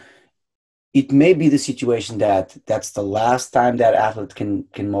it may be the situation that that's the last time that athlete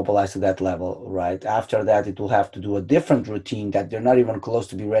can mobilize to that level, right? After that, it will have to do a different routine that they're not even close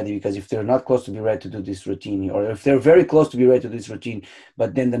to be ready, because if they're not close to be ready to do this routine, or if they're very close to be ready to do this routine,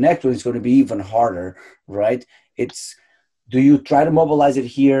 but then the next one is going to be even harder, right? It's, do you try to mobilize it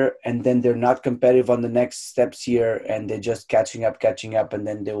here and then they're not competitive on the next steps here and they're just catching up, and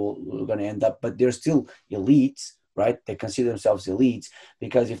then they're going to end up, but they're still elites, right? They consider themselves elites,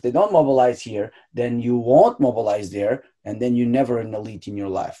 because if they don't mobilize here, then you won't mobilize there, and then you're never an elite in your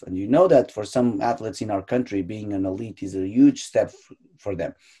life. And you know that for some athletes in our country, being an elite is a huge step for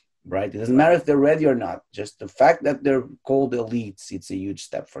them, right? It doesn't matter Right. if they're ready or not. Just the fact that they're called elites, it's a huge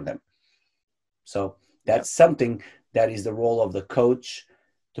step for them. So Yep. that's something that is the role of the coach,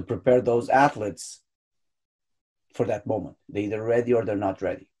 to prepare those athletes for that moment. They're either ready or they're not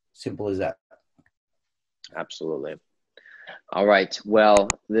ready. Simple as that. Absolutely. All right. Well,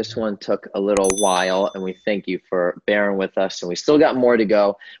 this one took a little while, and we thank you for bearing with us. And we still got more to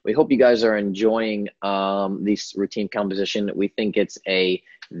go. We hope you guys are enjoying this routine composition. We think it's a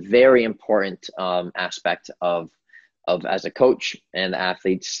very important aspect of as a coach and the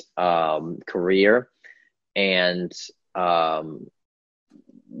athlete's career. And um,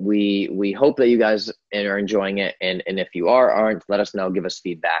 we hope that you guys are enjoying it. And if you aren't, let us know. Give us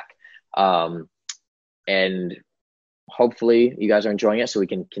feedback. Um, and hopefully you guys are enjoying it so we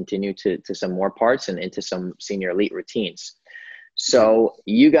can continue to some more parts and into some senior elite routines. Yeah. So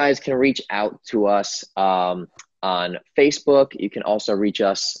you guys can reach out to us on Facebook. You can also reach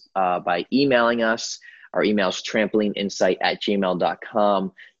us by emailing us. Our email is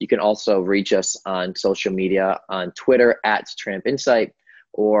trampolineinsight@gmail.com. You can also reach us on social media on Twitter @trampinsight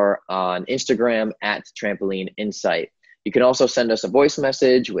or on Instagram @trampolineinsight. You can also send us a voice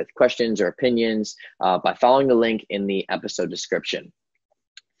message with questions or opinions by following the link in the episode description.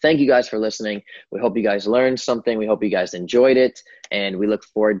 Thank you guys for listening. We hope you guys learned something. We hope you guys enjoyed it. And we look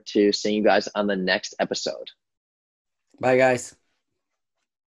forward to seeing you guys on the next episode. Bye, guys.